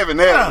wasn't having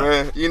that,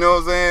 man. You know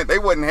what I'm saying? They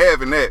wasn't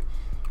having that.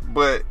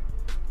 But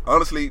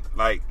honestly,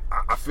 like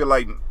I feel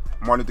like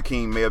Martin Luther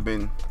King may have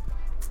been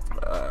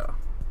a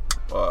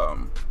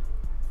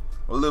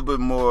little bit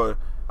more.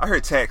 I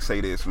heard Tax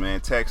say this,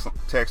 man. Tax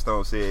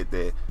Stone said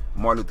that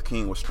Martin Luther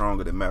King was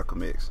stronger than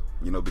Malcolm X,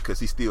 you know, because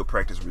he still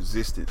practiced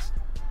resistance,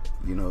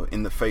 you know,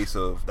 in the face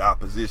of the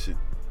opposition.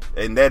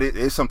 And that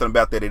is something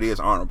about that. It is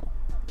honorable,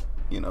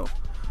 you know.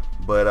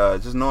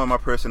 But just knowing my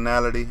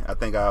personality, I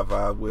think I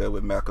vibe well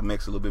with Malcolm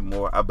X a little bit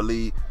more. I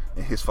believe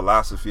in his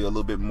philosophy a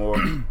little bit more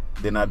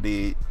than I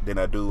do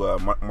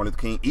Martin Luther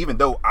King. Even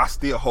though I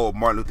still hold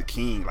Martin Luther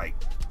King like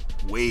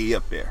way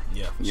up there.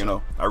 Yeah, for you sure.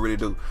 know, I really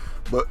do.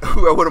 But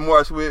who I would have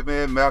marched with,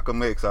 man,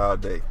 Malcolm X all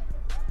day.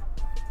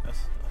 That's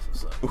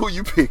what's up. Who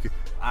you picking?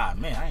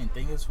 Man, I didn't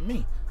think it was for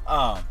me.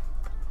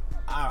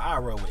 I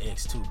roll with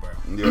X too, bro.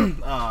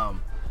 Yeah.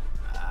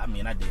 I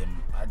mean, I did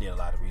a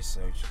lot of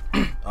research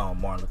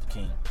on Martin Luther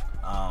King.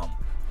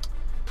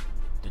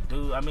 The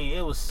dude, I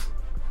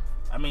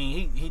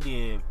mean, he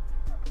did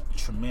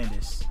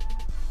tremendous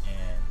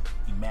and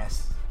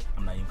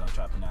I'm not even gonna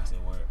try to pronounce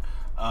that word.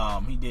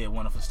 He did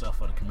wonderful stuff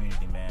for the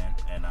community, man,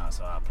 and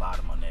so I applaud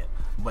him on that.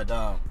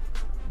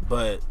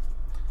 But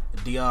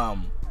the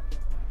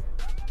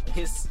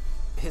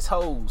his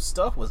whole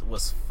stuff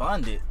was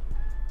funded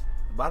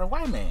by the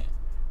white man.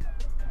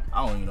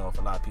 I don't even know if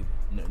a lot of people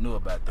knew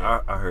about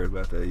that. I heard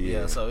about that.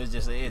 Yeah. So it's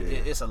just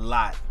it's a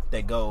lot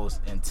that goes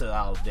into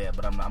all of that.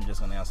 But I'm just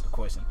gonna answer the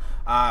question.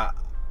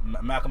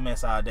 Malcolm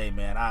X all day,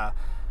 man. A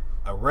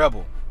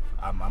rebel.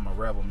 I'm a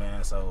rebel,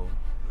 man. So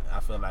I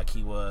feel like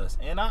he was,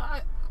 and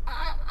I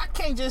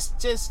can't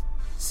just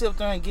sit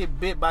there and get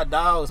bit by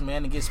dogs,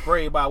 man, and get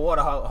sprayed by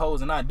water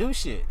hose and not do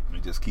shit. You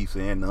just keep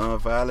saying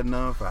non-violent.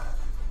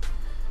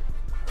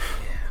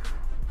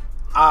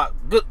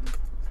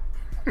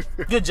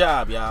 Good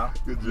job, y'all.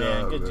 Good job,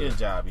 man. man. Good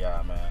job,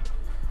 y'all, man.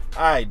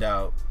 All right,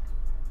 dog.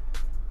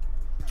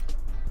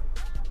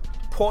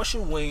 Portia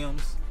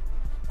Williams,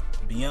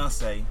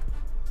 Beyonce,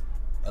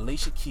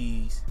 Alicia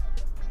Keys,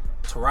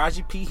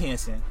 Taraji P.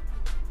 Henson,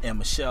 and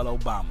Michelle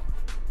Obama.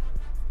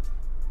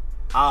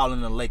 All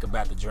in the lake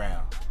about to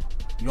drown.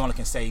 You only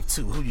can save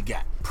two. Who you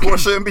got?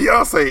 Portia and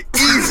Beyonce.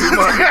 Easy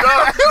money,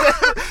 dog.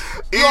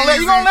 You gonna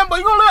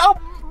let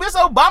Miss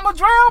Obama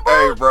drown,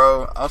 bro? Hey,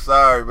 bro. I'm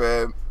sorry,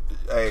 man.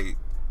 Hey,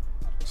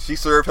 she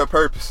served her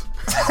purpose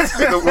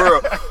in the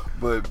world.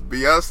 But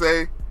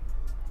Beyonce,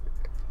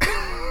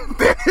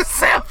 that is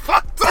so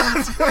fucked up.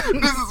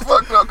 This is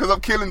fucked up because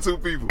I'm killing two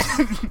people.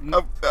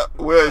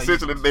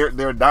 Essentially,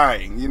 they're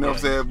dying. You know what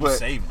I'm saying? But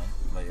saving them.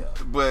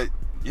 But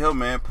yo,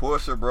 man,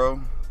 Portia,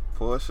 bro.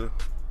 Portia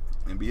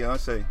and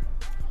Beyonce.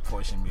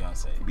 Portia and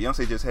Beyonce.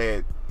 Beyonce just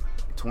had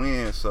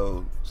twins,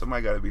 so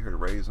somebody got to be here to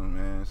raise them,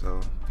 man.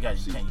 So you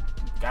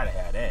gotta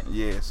have that.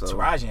 Yeah. So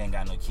Taraji ain't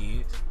got no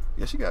kids.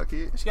 Yeah, she got a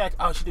kid. She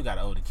do got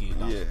an older kid.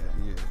 Yeah.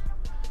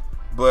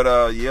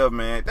 But yeah,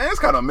 man, that's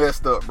kind of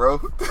messed up,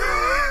 bro.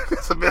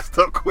 That's a messed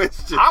up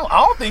question. I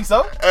don't think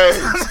so.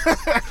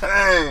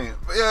 Hey,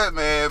 yeah,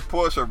 man,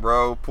 Portia,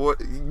 bro.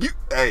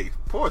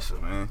 Portia,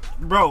 man.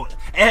 Bro,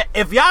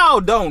 if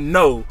y'all don't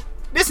know,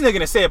 this nigga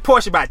done said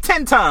Portia about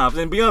 10 times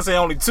and Beyonce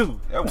only 2.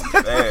 That was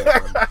bad,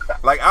 bro.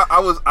 Like I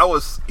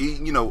was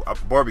eating, I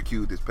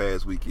barbecued this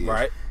past weekend,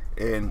 right?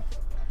 And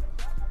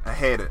I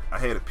had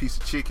a piece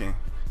of chicken,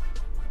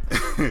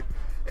 and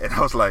I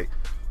was like,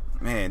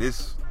 man,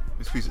 this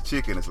piece of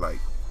chicken is like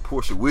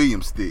Portia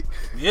Williams stick.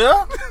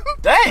 Yeah,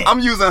 dang. I'm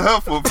using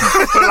her for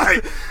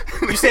like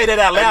you say that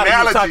out loud.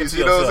 Analogies,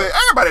 you know what I'm saying?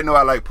 Everybody know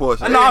I like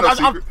Portia.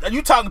 Are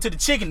you talking to the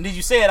chicken? Did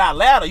you say it out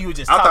loud, or you were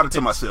just? I thought it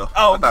to myself.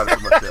 Oh, I thought it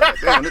to myself.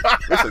 Like, damn,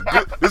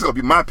 this is gonna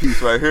be my piece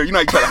right here. You know,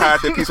 you try to hide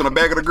that piece on the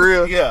back of the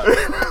grill. Yeah,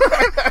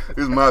 this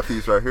is my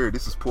piece right here.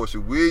 This is Portia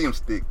Williams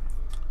stick.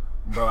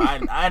 Bro,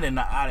 I did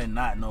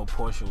not know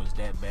Portia was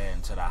that bad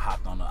until I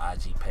hopped on the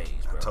IG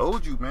page, bro. I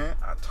told you, man.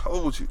 I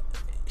told you.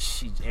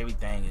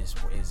 Everything is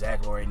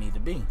exactly where it need to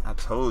be. I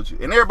told you.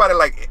 And everybody,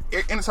 like,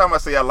 anytime I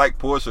say I like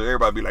Portia,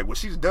 everybody be like, well,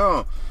 she's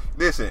dumb.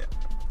 Listen,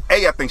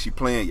 I think she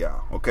playing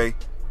y'all, okay?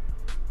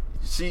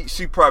 She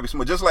probably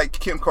smart. Just like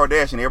Kim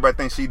Kardashian, everybody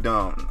thinks she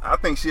dumb. I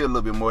think she a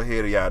little bit more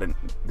ahead of y'all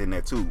than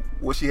that, too.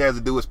 What she has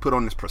to do is put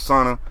on this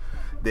persona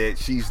that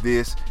she's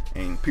this,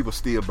 and people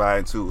still buy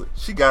into it.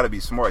 She got to be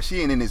smart.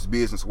 She ain't in this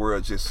business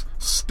world just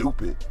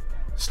stupid.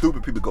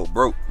 Stupid people go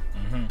broke.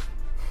 Mm-hmm.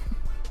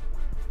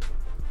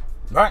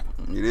 Right.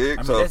 You dig?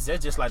 I mean, that's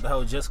just like the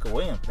whole Jessica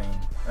Williams thing.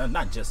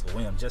 Not Jessica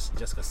Williams, just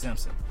Jessica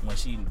Simpson. When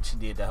she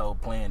did the whole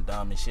playing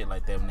dumb and shit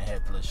like that when they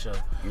had the little show.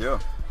 Yeah.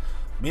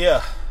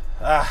 Yeah.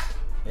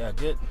 Yeah,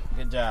 good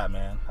job,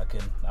 man.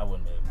 I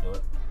wouldn't be able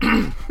to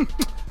do it.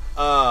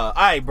 All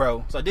right,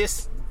 bro. So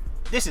this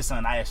is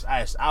something I was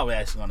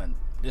actually gonna.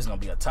 This is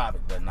gonna be a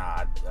topic, but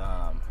nah.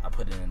 I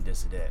put it in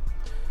this or that.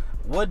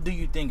 What do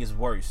you think is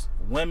worse,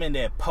 women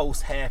that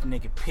post half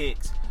naked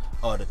pics,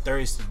 or the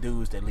thirsty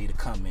dudes that leave the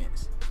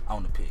comments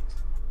on the pics?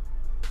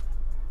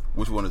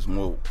 Which one is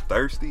more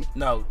thirsty?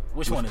 No,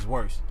 which one is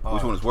worse?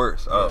 Which one is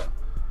worse? Yeah.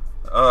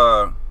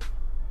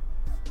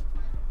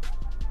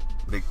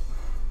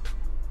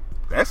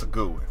 That's a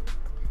good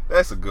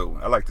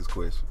one. I like this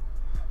question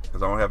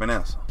because I don't have an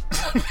answer.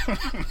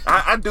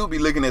 I do be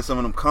looking at some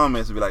of them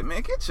comments and be like,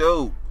 man, get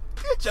your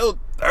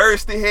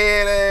thirsty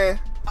head ass.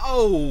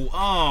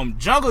 Oh,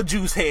 Jungle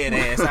Juice head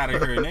ass out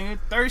of here, nigga.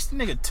 Thirsty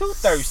nigga, too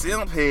thirsty.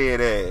 Simp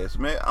head ass,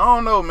 man. I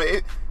don't know,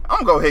 man. I'm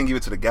gonna go ahead and give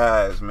it to the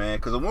guys, man.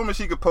 Because a woman,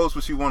 she could post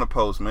what she want to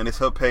post, man. It's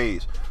her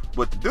page.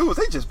 But the dudes,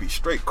 they just be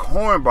straight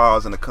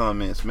cornballs in the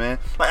comments, man.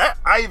 Like,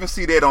 I even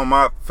see that on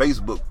my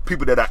Facebook.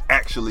 People that I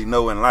actually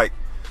know and like,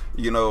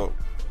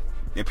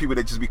 And people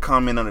that just be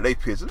commenting under their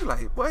pictures, be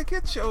like, boy,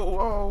 get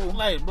your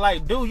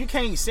like, dude, you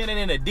can't send it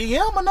in a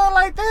DM or nothing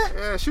like that.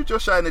 Yeah, shoot your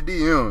shot in the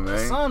DM,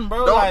 man. Son,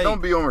 bro,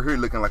 don't be over here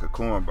looking like a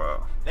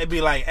cornball. They be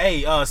like,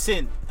 hey, I'm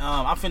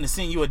finna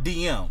send you a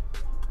DM.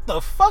 What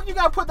the fuck you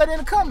gotta put that in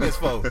the comments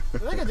for?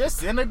 They can just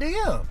send a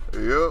DM.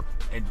 Yep.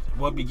 And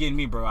what be getting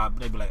me, bro?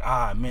 They be like,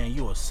 man,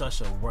 you are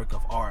such a work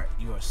of art.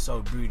 You are so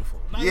beautiful.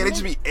 Like, yeah, they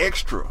just be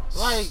extra.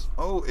 Like,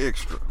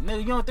 extra. Nigga,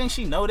 you don't think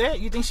she know that?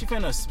 You think she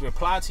finna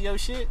reply to your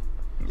shit?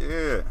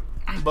 Yeah.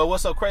 But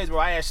what's so crazy, bro?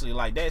 I actually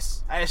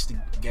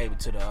gave it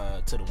to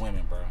the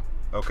women, bro.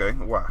 Okay,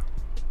 why?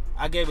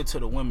 I gave it to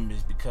the women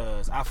is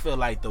because I feel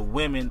like the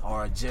women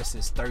are just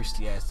as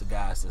thirsty as the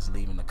guys that's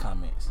leaving the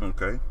comments.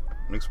 Okay,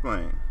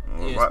 explain.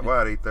 Yes, why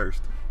are they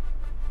thirsty?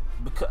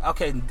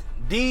 Because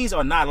these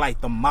are not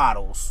like the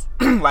models,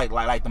 like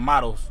the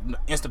models,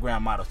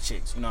 Instagram model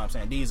chicks. You know what I'm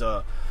saying? These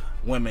are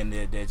women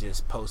that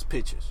just post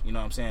pictures. You know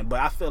what I'm saying?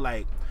 But I feel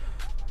like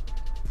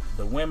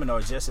the women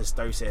are just as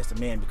thirsty as the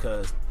men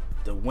because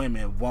the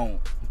women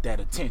want that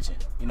attention.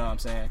 You know what I'm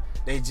saying?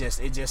 It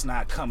just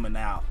not coming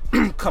off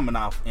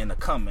in the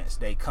comments.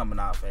 They coming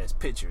off as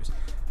pictures.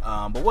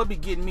 But what be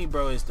getting me,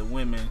 bro, is the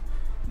women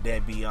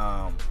that be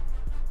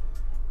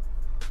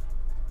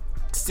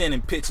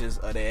sending pictures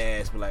of their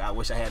ass, be like, I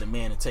wish I had a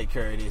man to take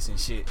care of this and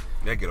shit.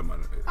 That get them on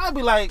nerves. I'd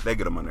be like, they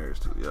get them on nerves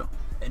too, yeah.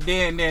 And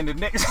then the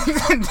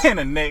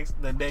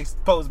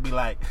next post be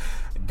like,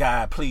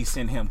 God, please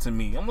send him to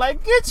me. I'm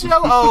like, get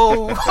your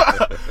old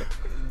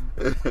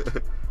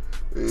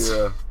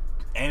yeah.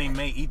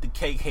 anime eat the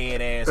cake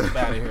head ass up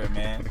out of here,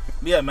 man.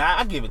 Yeah, man,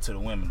 I give it to the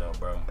women though,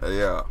 bro.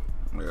 Yeah.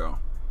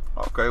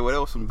 Okay, well that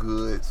was some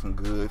good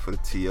for the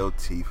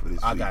TOT for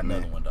this I week, got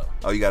another one though.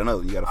 Oh, you got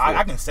another? You got a four?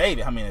 I can save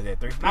it. How many is that?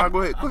 3? No,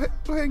 go ahead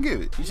and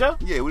give it. You sure?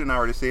 Yeah, we didn't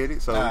already said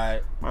it, so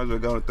right. Might as well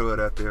go and throw it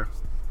out there.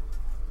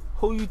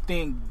 Who you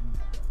think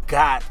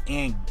got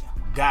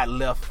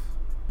left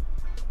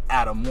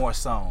out of more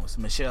songs?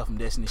 Michelle from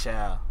Destiny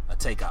Child or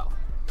Takeoff?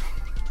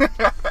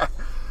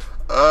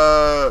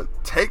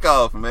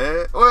 Takeoff,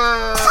 man.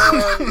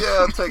 Well,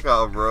 yeah,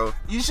 Takeoff, bro.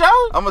 You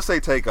sure? I'm gonna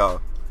say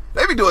Takeoff.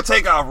 They be doing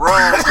Takeoff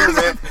wrong too,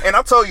 man. And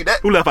I told you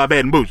that. Who left out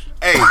Bad and Bougie?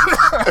 Hey,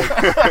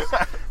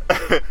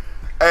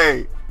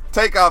 hey,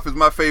 Takeoff is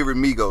my favorite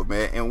Migo,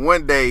 man. And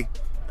one day,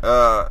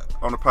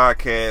 on the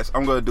podcast,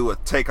 I'm gonna do a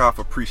Takeoff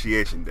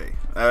Appreciation Day.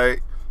 All right,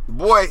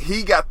 boy,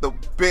 he got the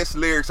best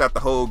lyrics out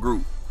the whole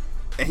group,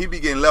 and he be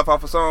getting left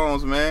off of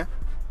songs, man.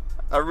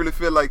 I really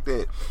feel like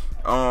that.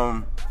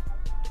 I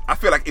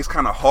feel like it's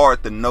kind of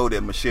hard to know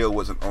that Michelle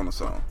wasn't on the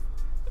song.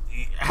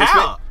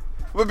 How?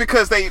 Well,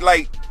 because they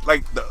like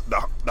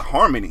the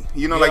harmony,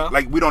 you know, Yeah.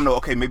 like we don't know.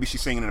 Okay, maybe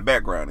she's singing in the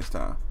background this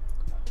time.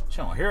 She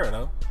don't hear it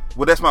though.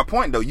 Well, that's my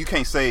point though. You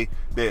can't say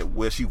that.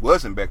 Well, she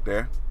wasn't back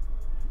there.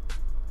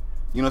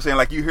 You know what I'm saying?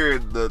 Like you hear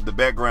the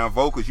background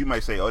vocals, you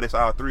might say, "Oh, that's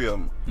all three of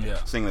them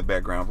singing the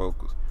background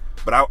vocals."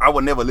 But I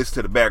would never listen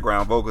to the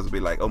background vocals and be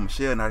like, "Oh,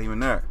 Michelle not even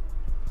there."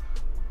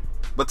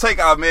 But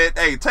Takeoff, man.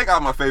 Hey,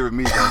 Takeoff my favorite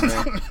Migos,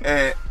 man.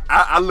 And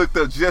I looked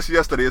up just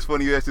yesterday. It's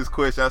funny you asked this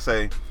question. I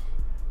say,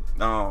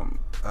 I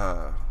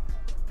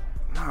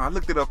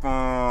looked it up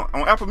on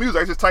Apple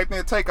Music. I just typed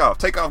in Takeoff.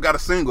 Takeoff got a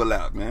single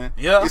out, man.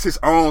 Yeah. It's his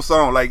own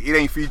song. Like, it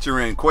ain't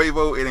featuring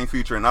Quavo. It ain't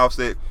featuring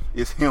Offset.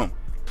 It's him.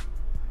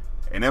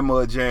 And that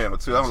mud jam,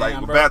 too. I'm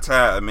like, we're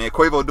baptized, man.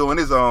 Quavo doing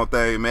his own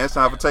thing, man. It's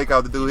time for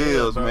Takeoff to do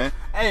his, bro. man.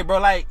 Hey, bro,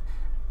 like,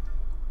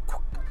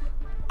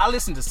 I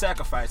listened to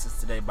Sacrifices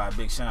today by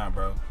Big Sean,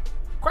 bro.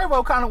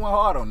 Quavo kind of went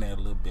hard on that a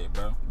little bit,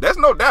 bro. That's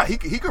no doubt. He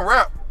can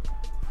rap.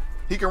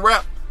 He can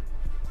rap.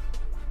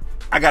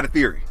 I got a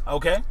theory.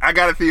 Okay. I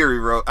got a theory,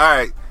 bro. All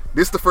right.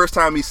 This is the first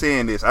time he's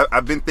saying this.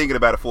 I've been thinking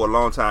about it for a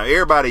long time.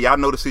 Everybody, y'all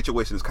know the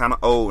situation is kind of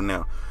old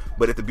now.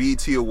 But at the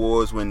BET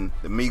Awards, when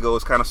the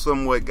Migos kind of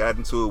somewhat got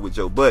into it with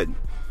Joe Budden.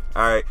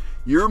 All right.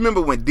 You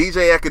remember when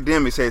DJ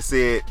Academics had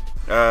said,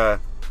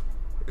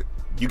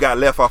 you got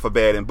left off of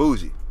Bad and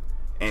Bougie.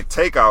 And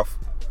Takeoff,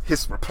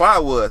 his reply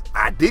was,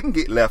 I didn't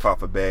get left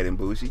off of Bad and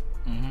Bougie.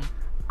 Mm-hmm.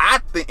 I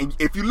think,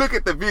 if you look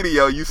at the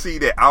video, you see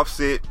that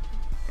Offset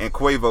and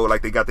Quavo,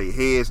 like, they got their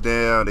heads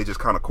down. They just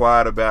kind of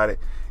quiet about it.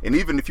 And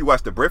even if you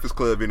watch the Breakfast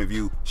Club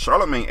interview,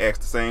 Charlamagne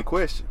asked the same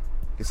question.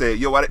 He said,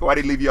 yo, why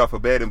they leave you off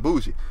of Bad and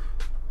Bougie?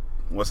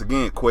 Once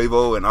again,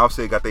 Quavo and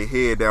Offset got their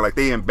head down like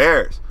they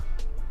embarrassed.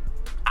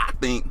 I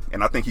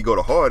think he go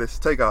the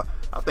hardest. Takeoff,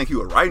 I think he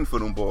was writing for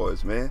them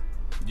boys, man.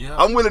 Yeah.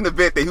 I'm willing to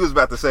bet that he was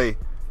about to say,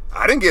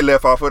 I didn't get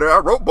left off of there. I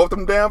wrote both of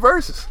them damn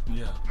verses.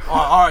 Yeah.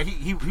 Or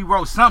he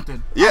wrote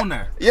something on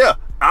there. Yeah.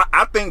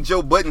 I think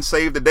Joe Budden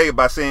saved the day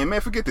by saying, man,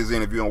 forget this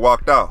interview, and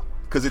walked off.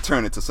 Because it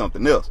turned into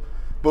something else.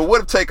 But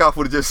what if Takeoff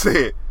would have just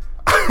said,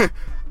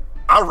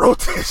 I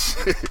wrote that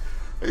shit.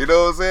 You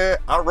know what I'm saying?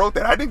 I wrote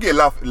that. I didn't get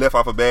left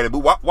off of Bad, but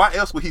why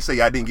else would he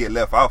say I didn't get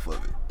left off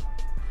of it?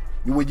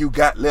 When you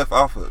got left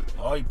off of it.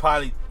 Oh, he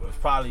was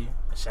probably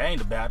ashamed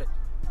about it.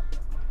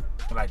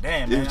 Like,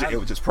 damn, man. It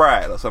was just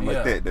pride or something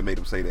like that made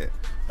him say that.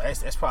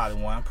 That's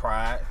probably one,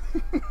 pride.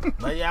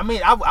 But yeah, I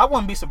mean, I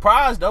wouldn't be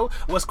surprised though.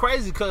 What's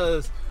crazy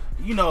because,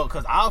 you know,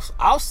 because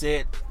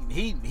Offset,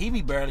 he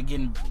be barely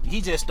getting.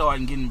 He just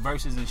started getting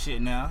verses and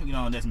shit now. You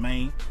know, that's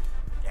Maine.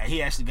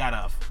 He actually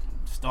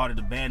started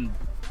the Bad and,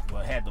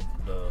 well, had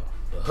the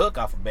hook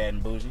off of Bad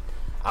and Bougie.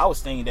 I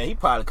was thinking that he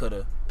probably could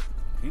have.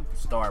 He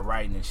started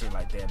writing and shit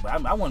like that,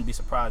 but I wouldn't be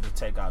surprised if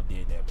Takeoff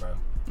did that,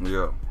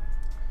 bro.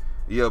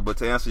 Yeah, but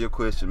to answer your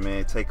question,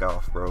 man,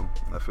 Takeoff, bro.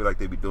 I feel like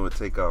they be doing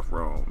Takeoff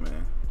wrong,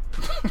 man.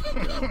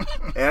 You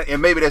know?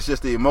 and maybe that's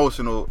just the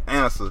emotional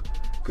answer.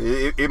 Cause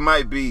it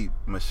might be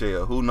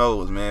Michelle, who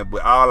knows, man.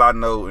 But all I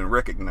know and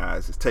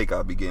recognize is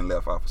Takeoff be getting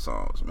left off of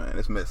songs, man.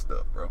 It's messed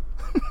up, bro.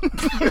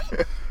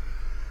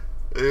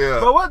 Yeah.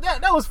 But what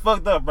that was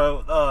fucked up,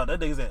 bro. That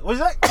nigga said, "What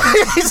you say?"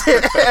 He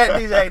said,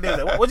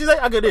 "DJ, what you say?"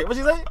 I could hear. What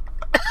you say?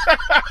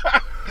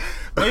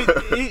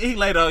 But he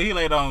laid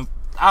on.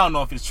 I don't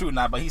know if it's true or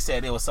not, but he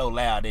said it was so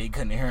loud that he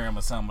couldn't hear him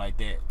or something like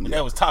that. But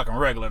they was talking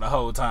regular the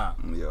whole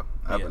time. Yeah,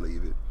 I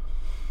believe it.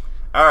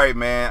 All right,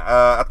 man.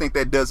 I think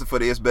that does it for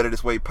the It's Better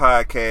This Way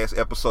podcast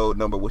episode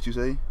number. What you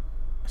say?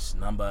 It's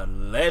number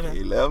 11.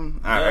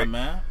 11. All right,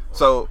 man.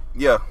 So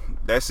yeah,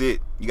 that's it.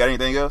 You got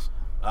anything else?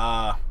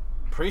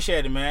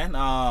 Appreciate it,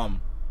 man.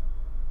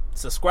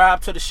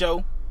 Subscribe to the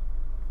show.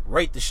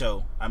 Rate the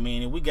show. I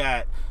mean, we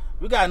got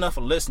enough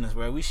of listeners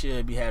where we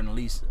should be having at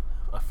least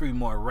a few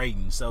more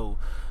ratings. So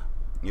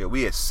yeah,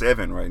 we at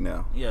 7 right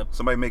now. Yeah,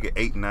 somebody make it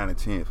 8, 9, and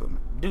 10 for me.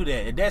 Do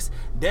that.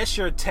 That's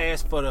your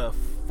task for the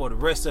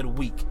rest of the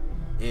week.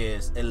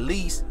 Is at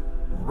least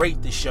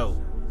rate the show.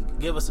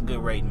 Give us a good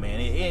rating, man.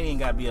 It ain't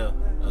gotta be a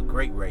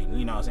great rating.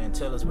 You know what I'm saying?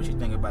 Tell us what you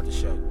think about the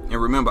show. And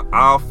remember,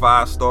 all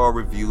 5-star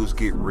reviews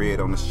get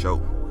read on the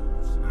show.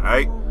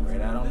 Alright?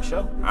 Read out on the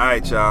show.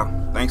 Alright,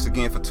 y'all. Thanks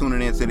again for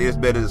tuning in to the It's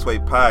Better This Way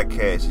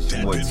podcast. It's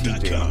your boy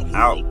TJ. I'm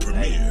out.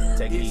 Hey,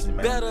 take it easy,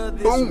 man. Better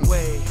this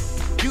way.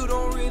 You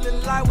don't really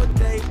like what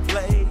they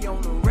play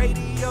on the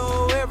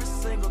radio every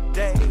single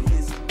day.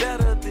 It's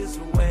better this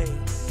way.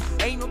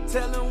 Ain't no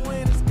telling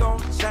when it's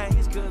gonna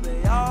change, cause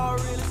they all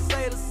really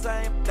say the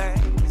same thing.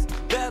 It's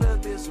better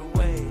this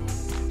way.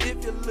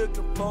 If you're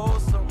looking for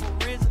some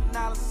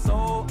original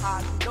soul,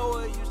 I know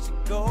where you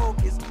should go.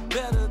 It's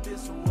better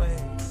this way.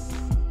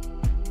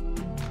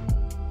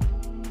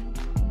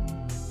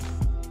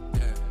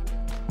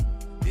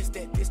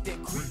 This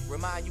that creep,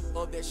 remind you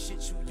of that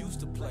shit you used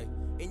to play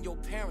in your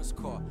parents'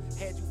 car.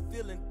 Had you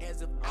feeling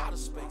as if outer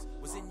space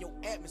was in your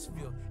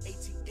atmosphere.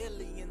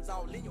 AT-aliens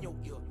all in your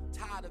ear.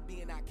 Tired of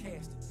being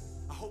outcasted.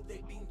 I hope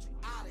they beamed you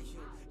out of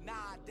here.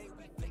 Nowadays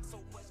we flex so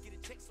much, get a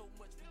check so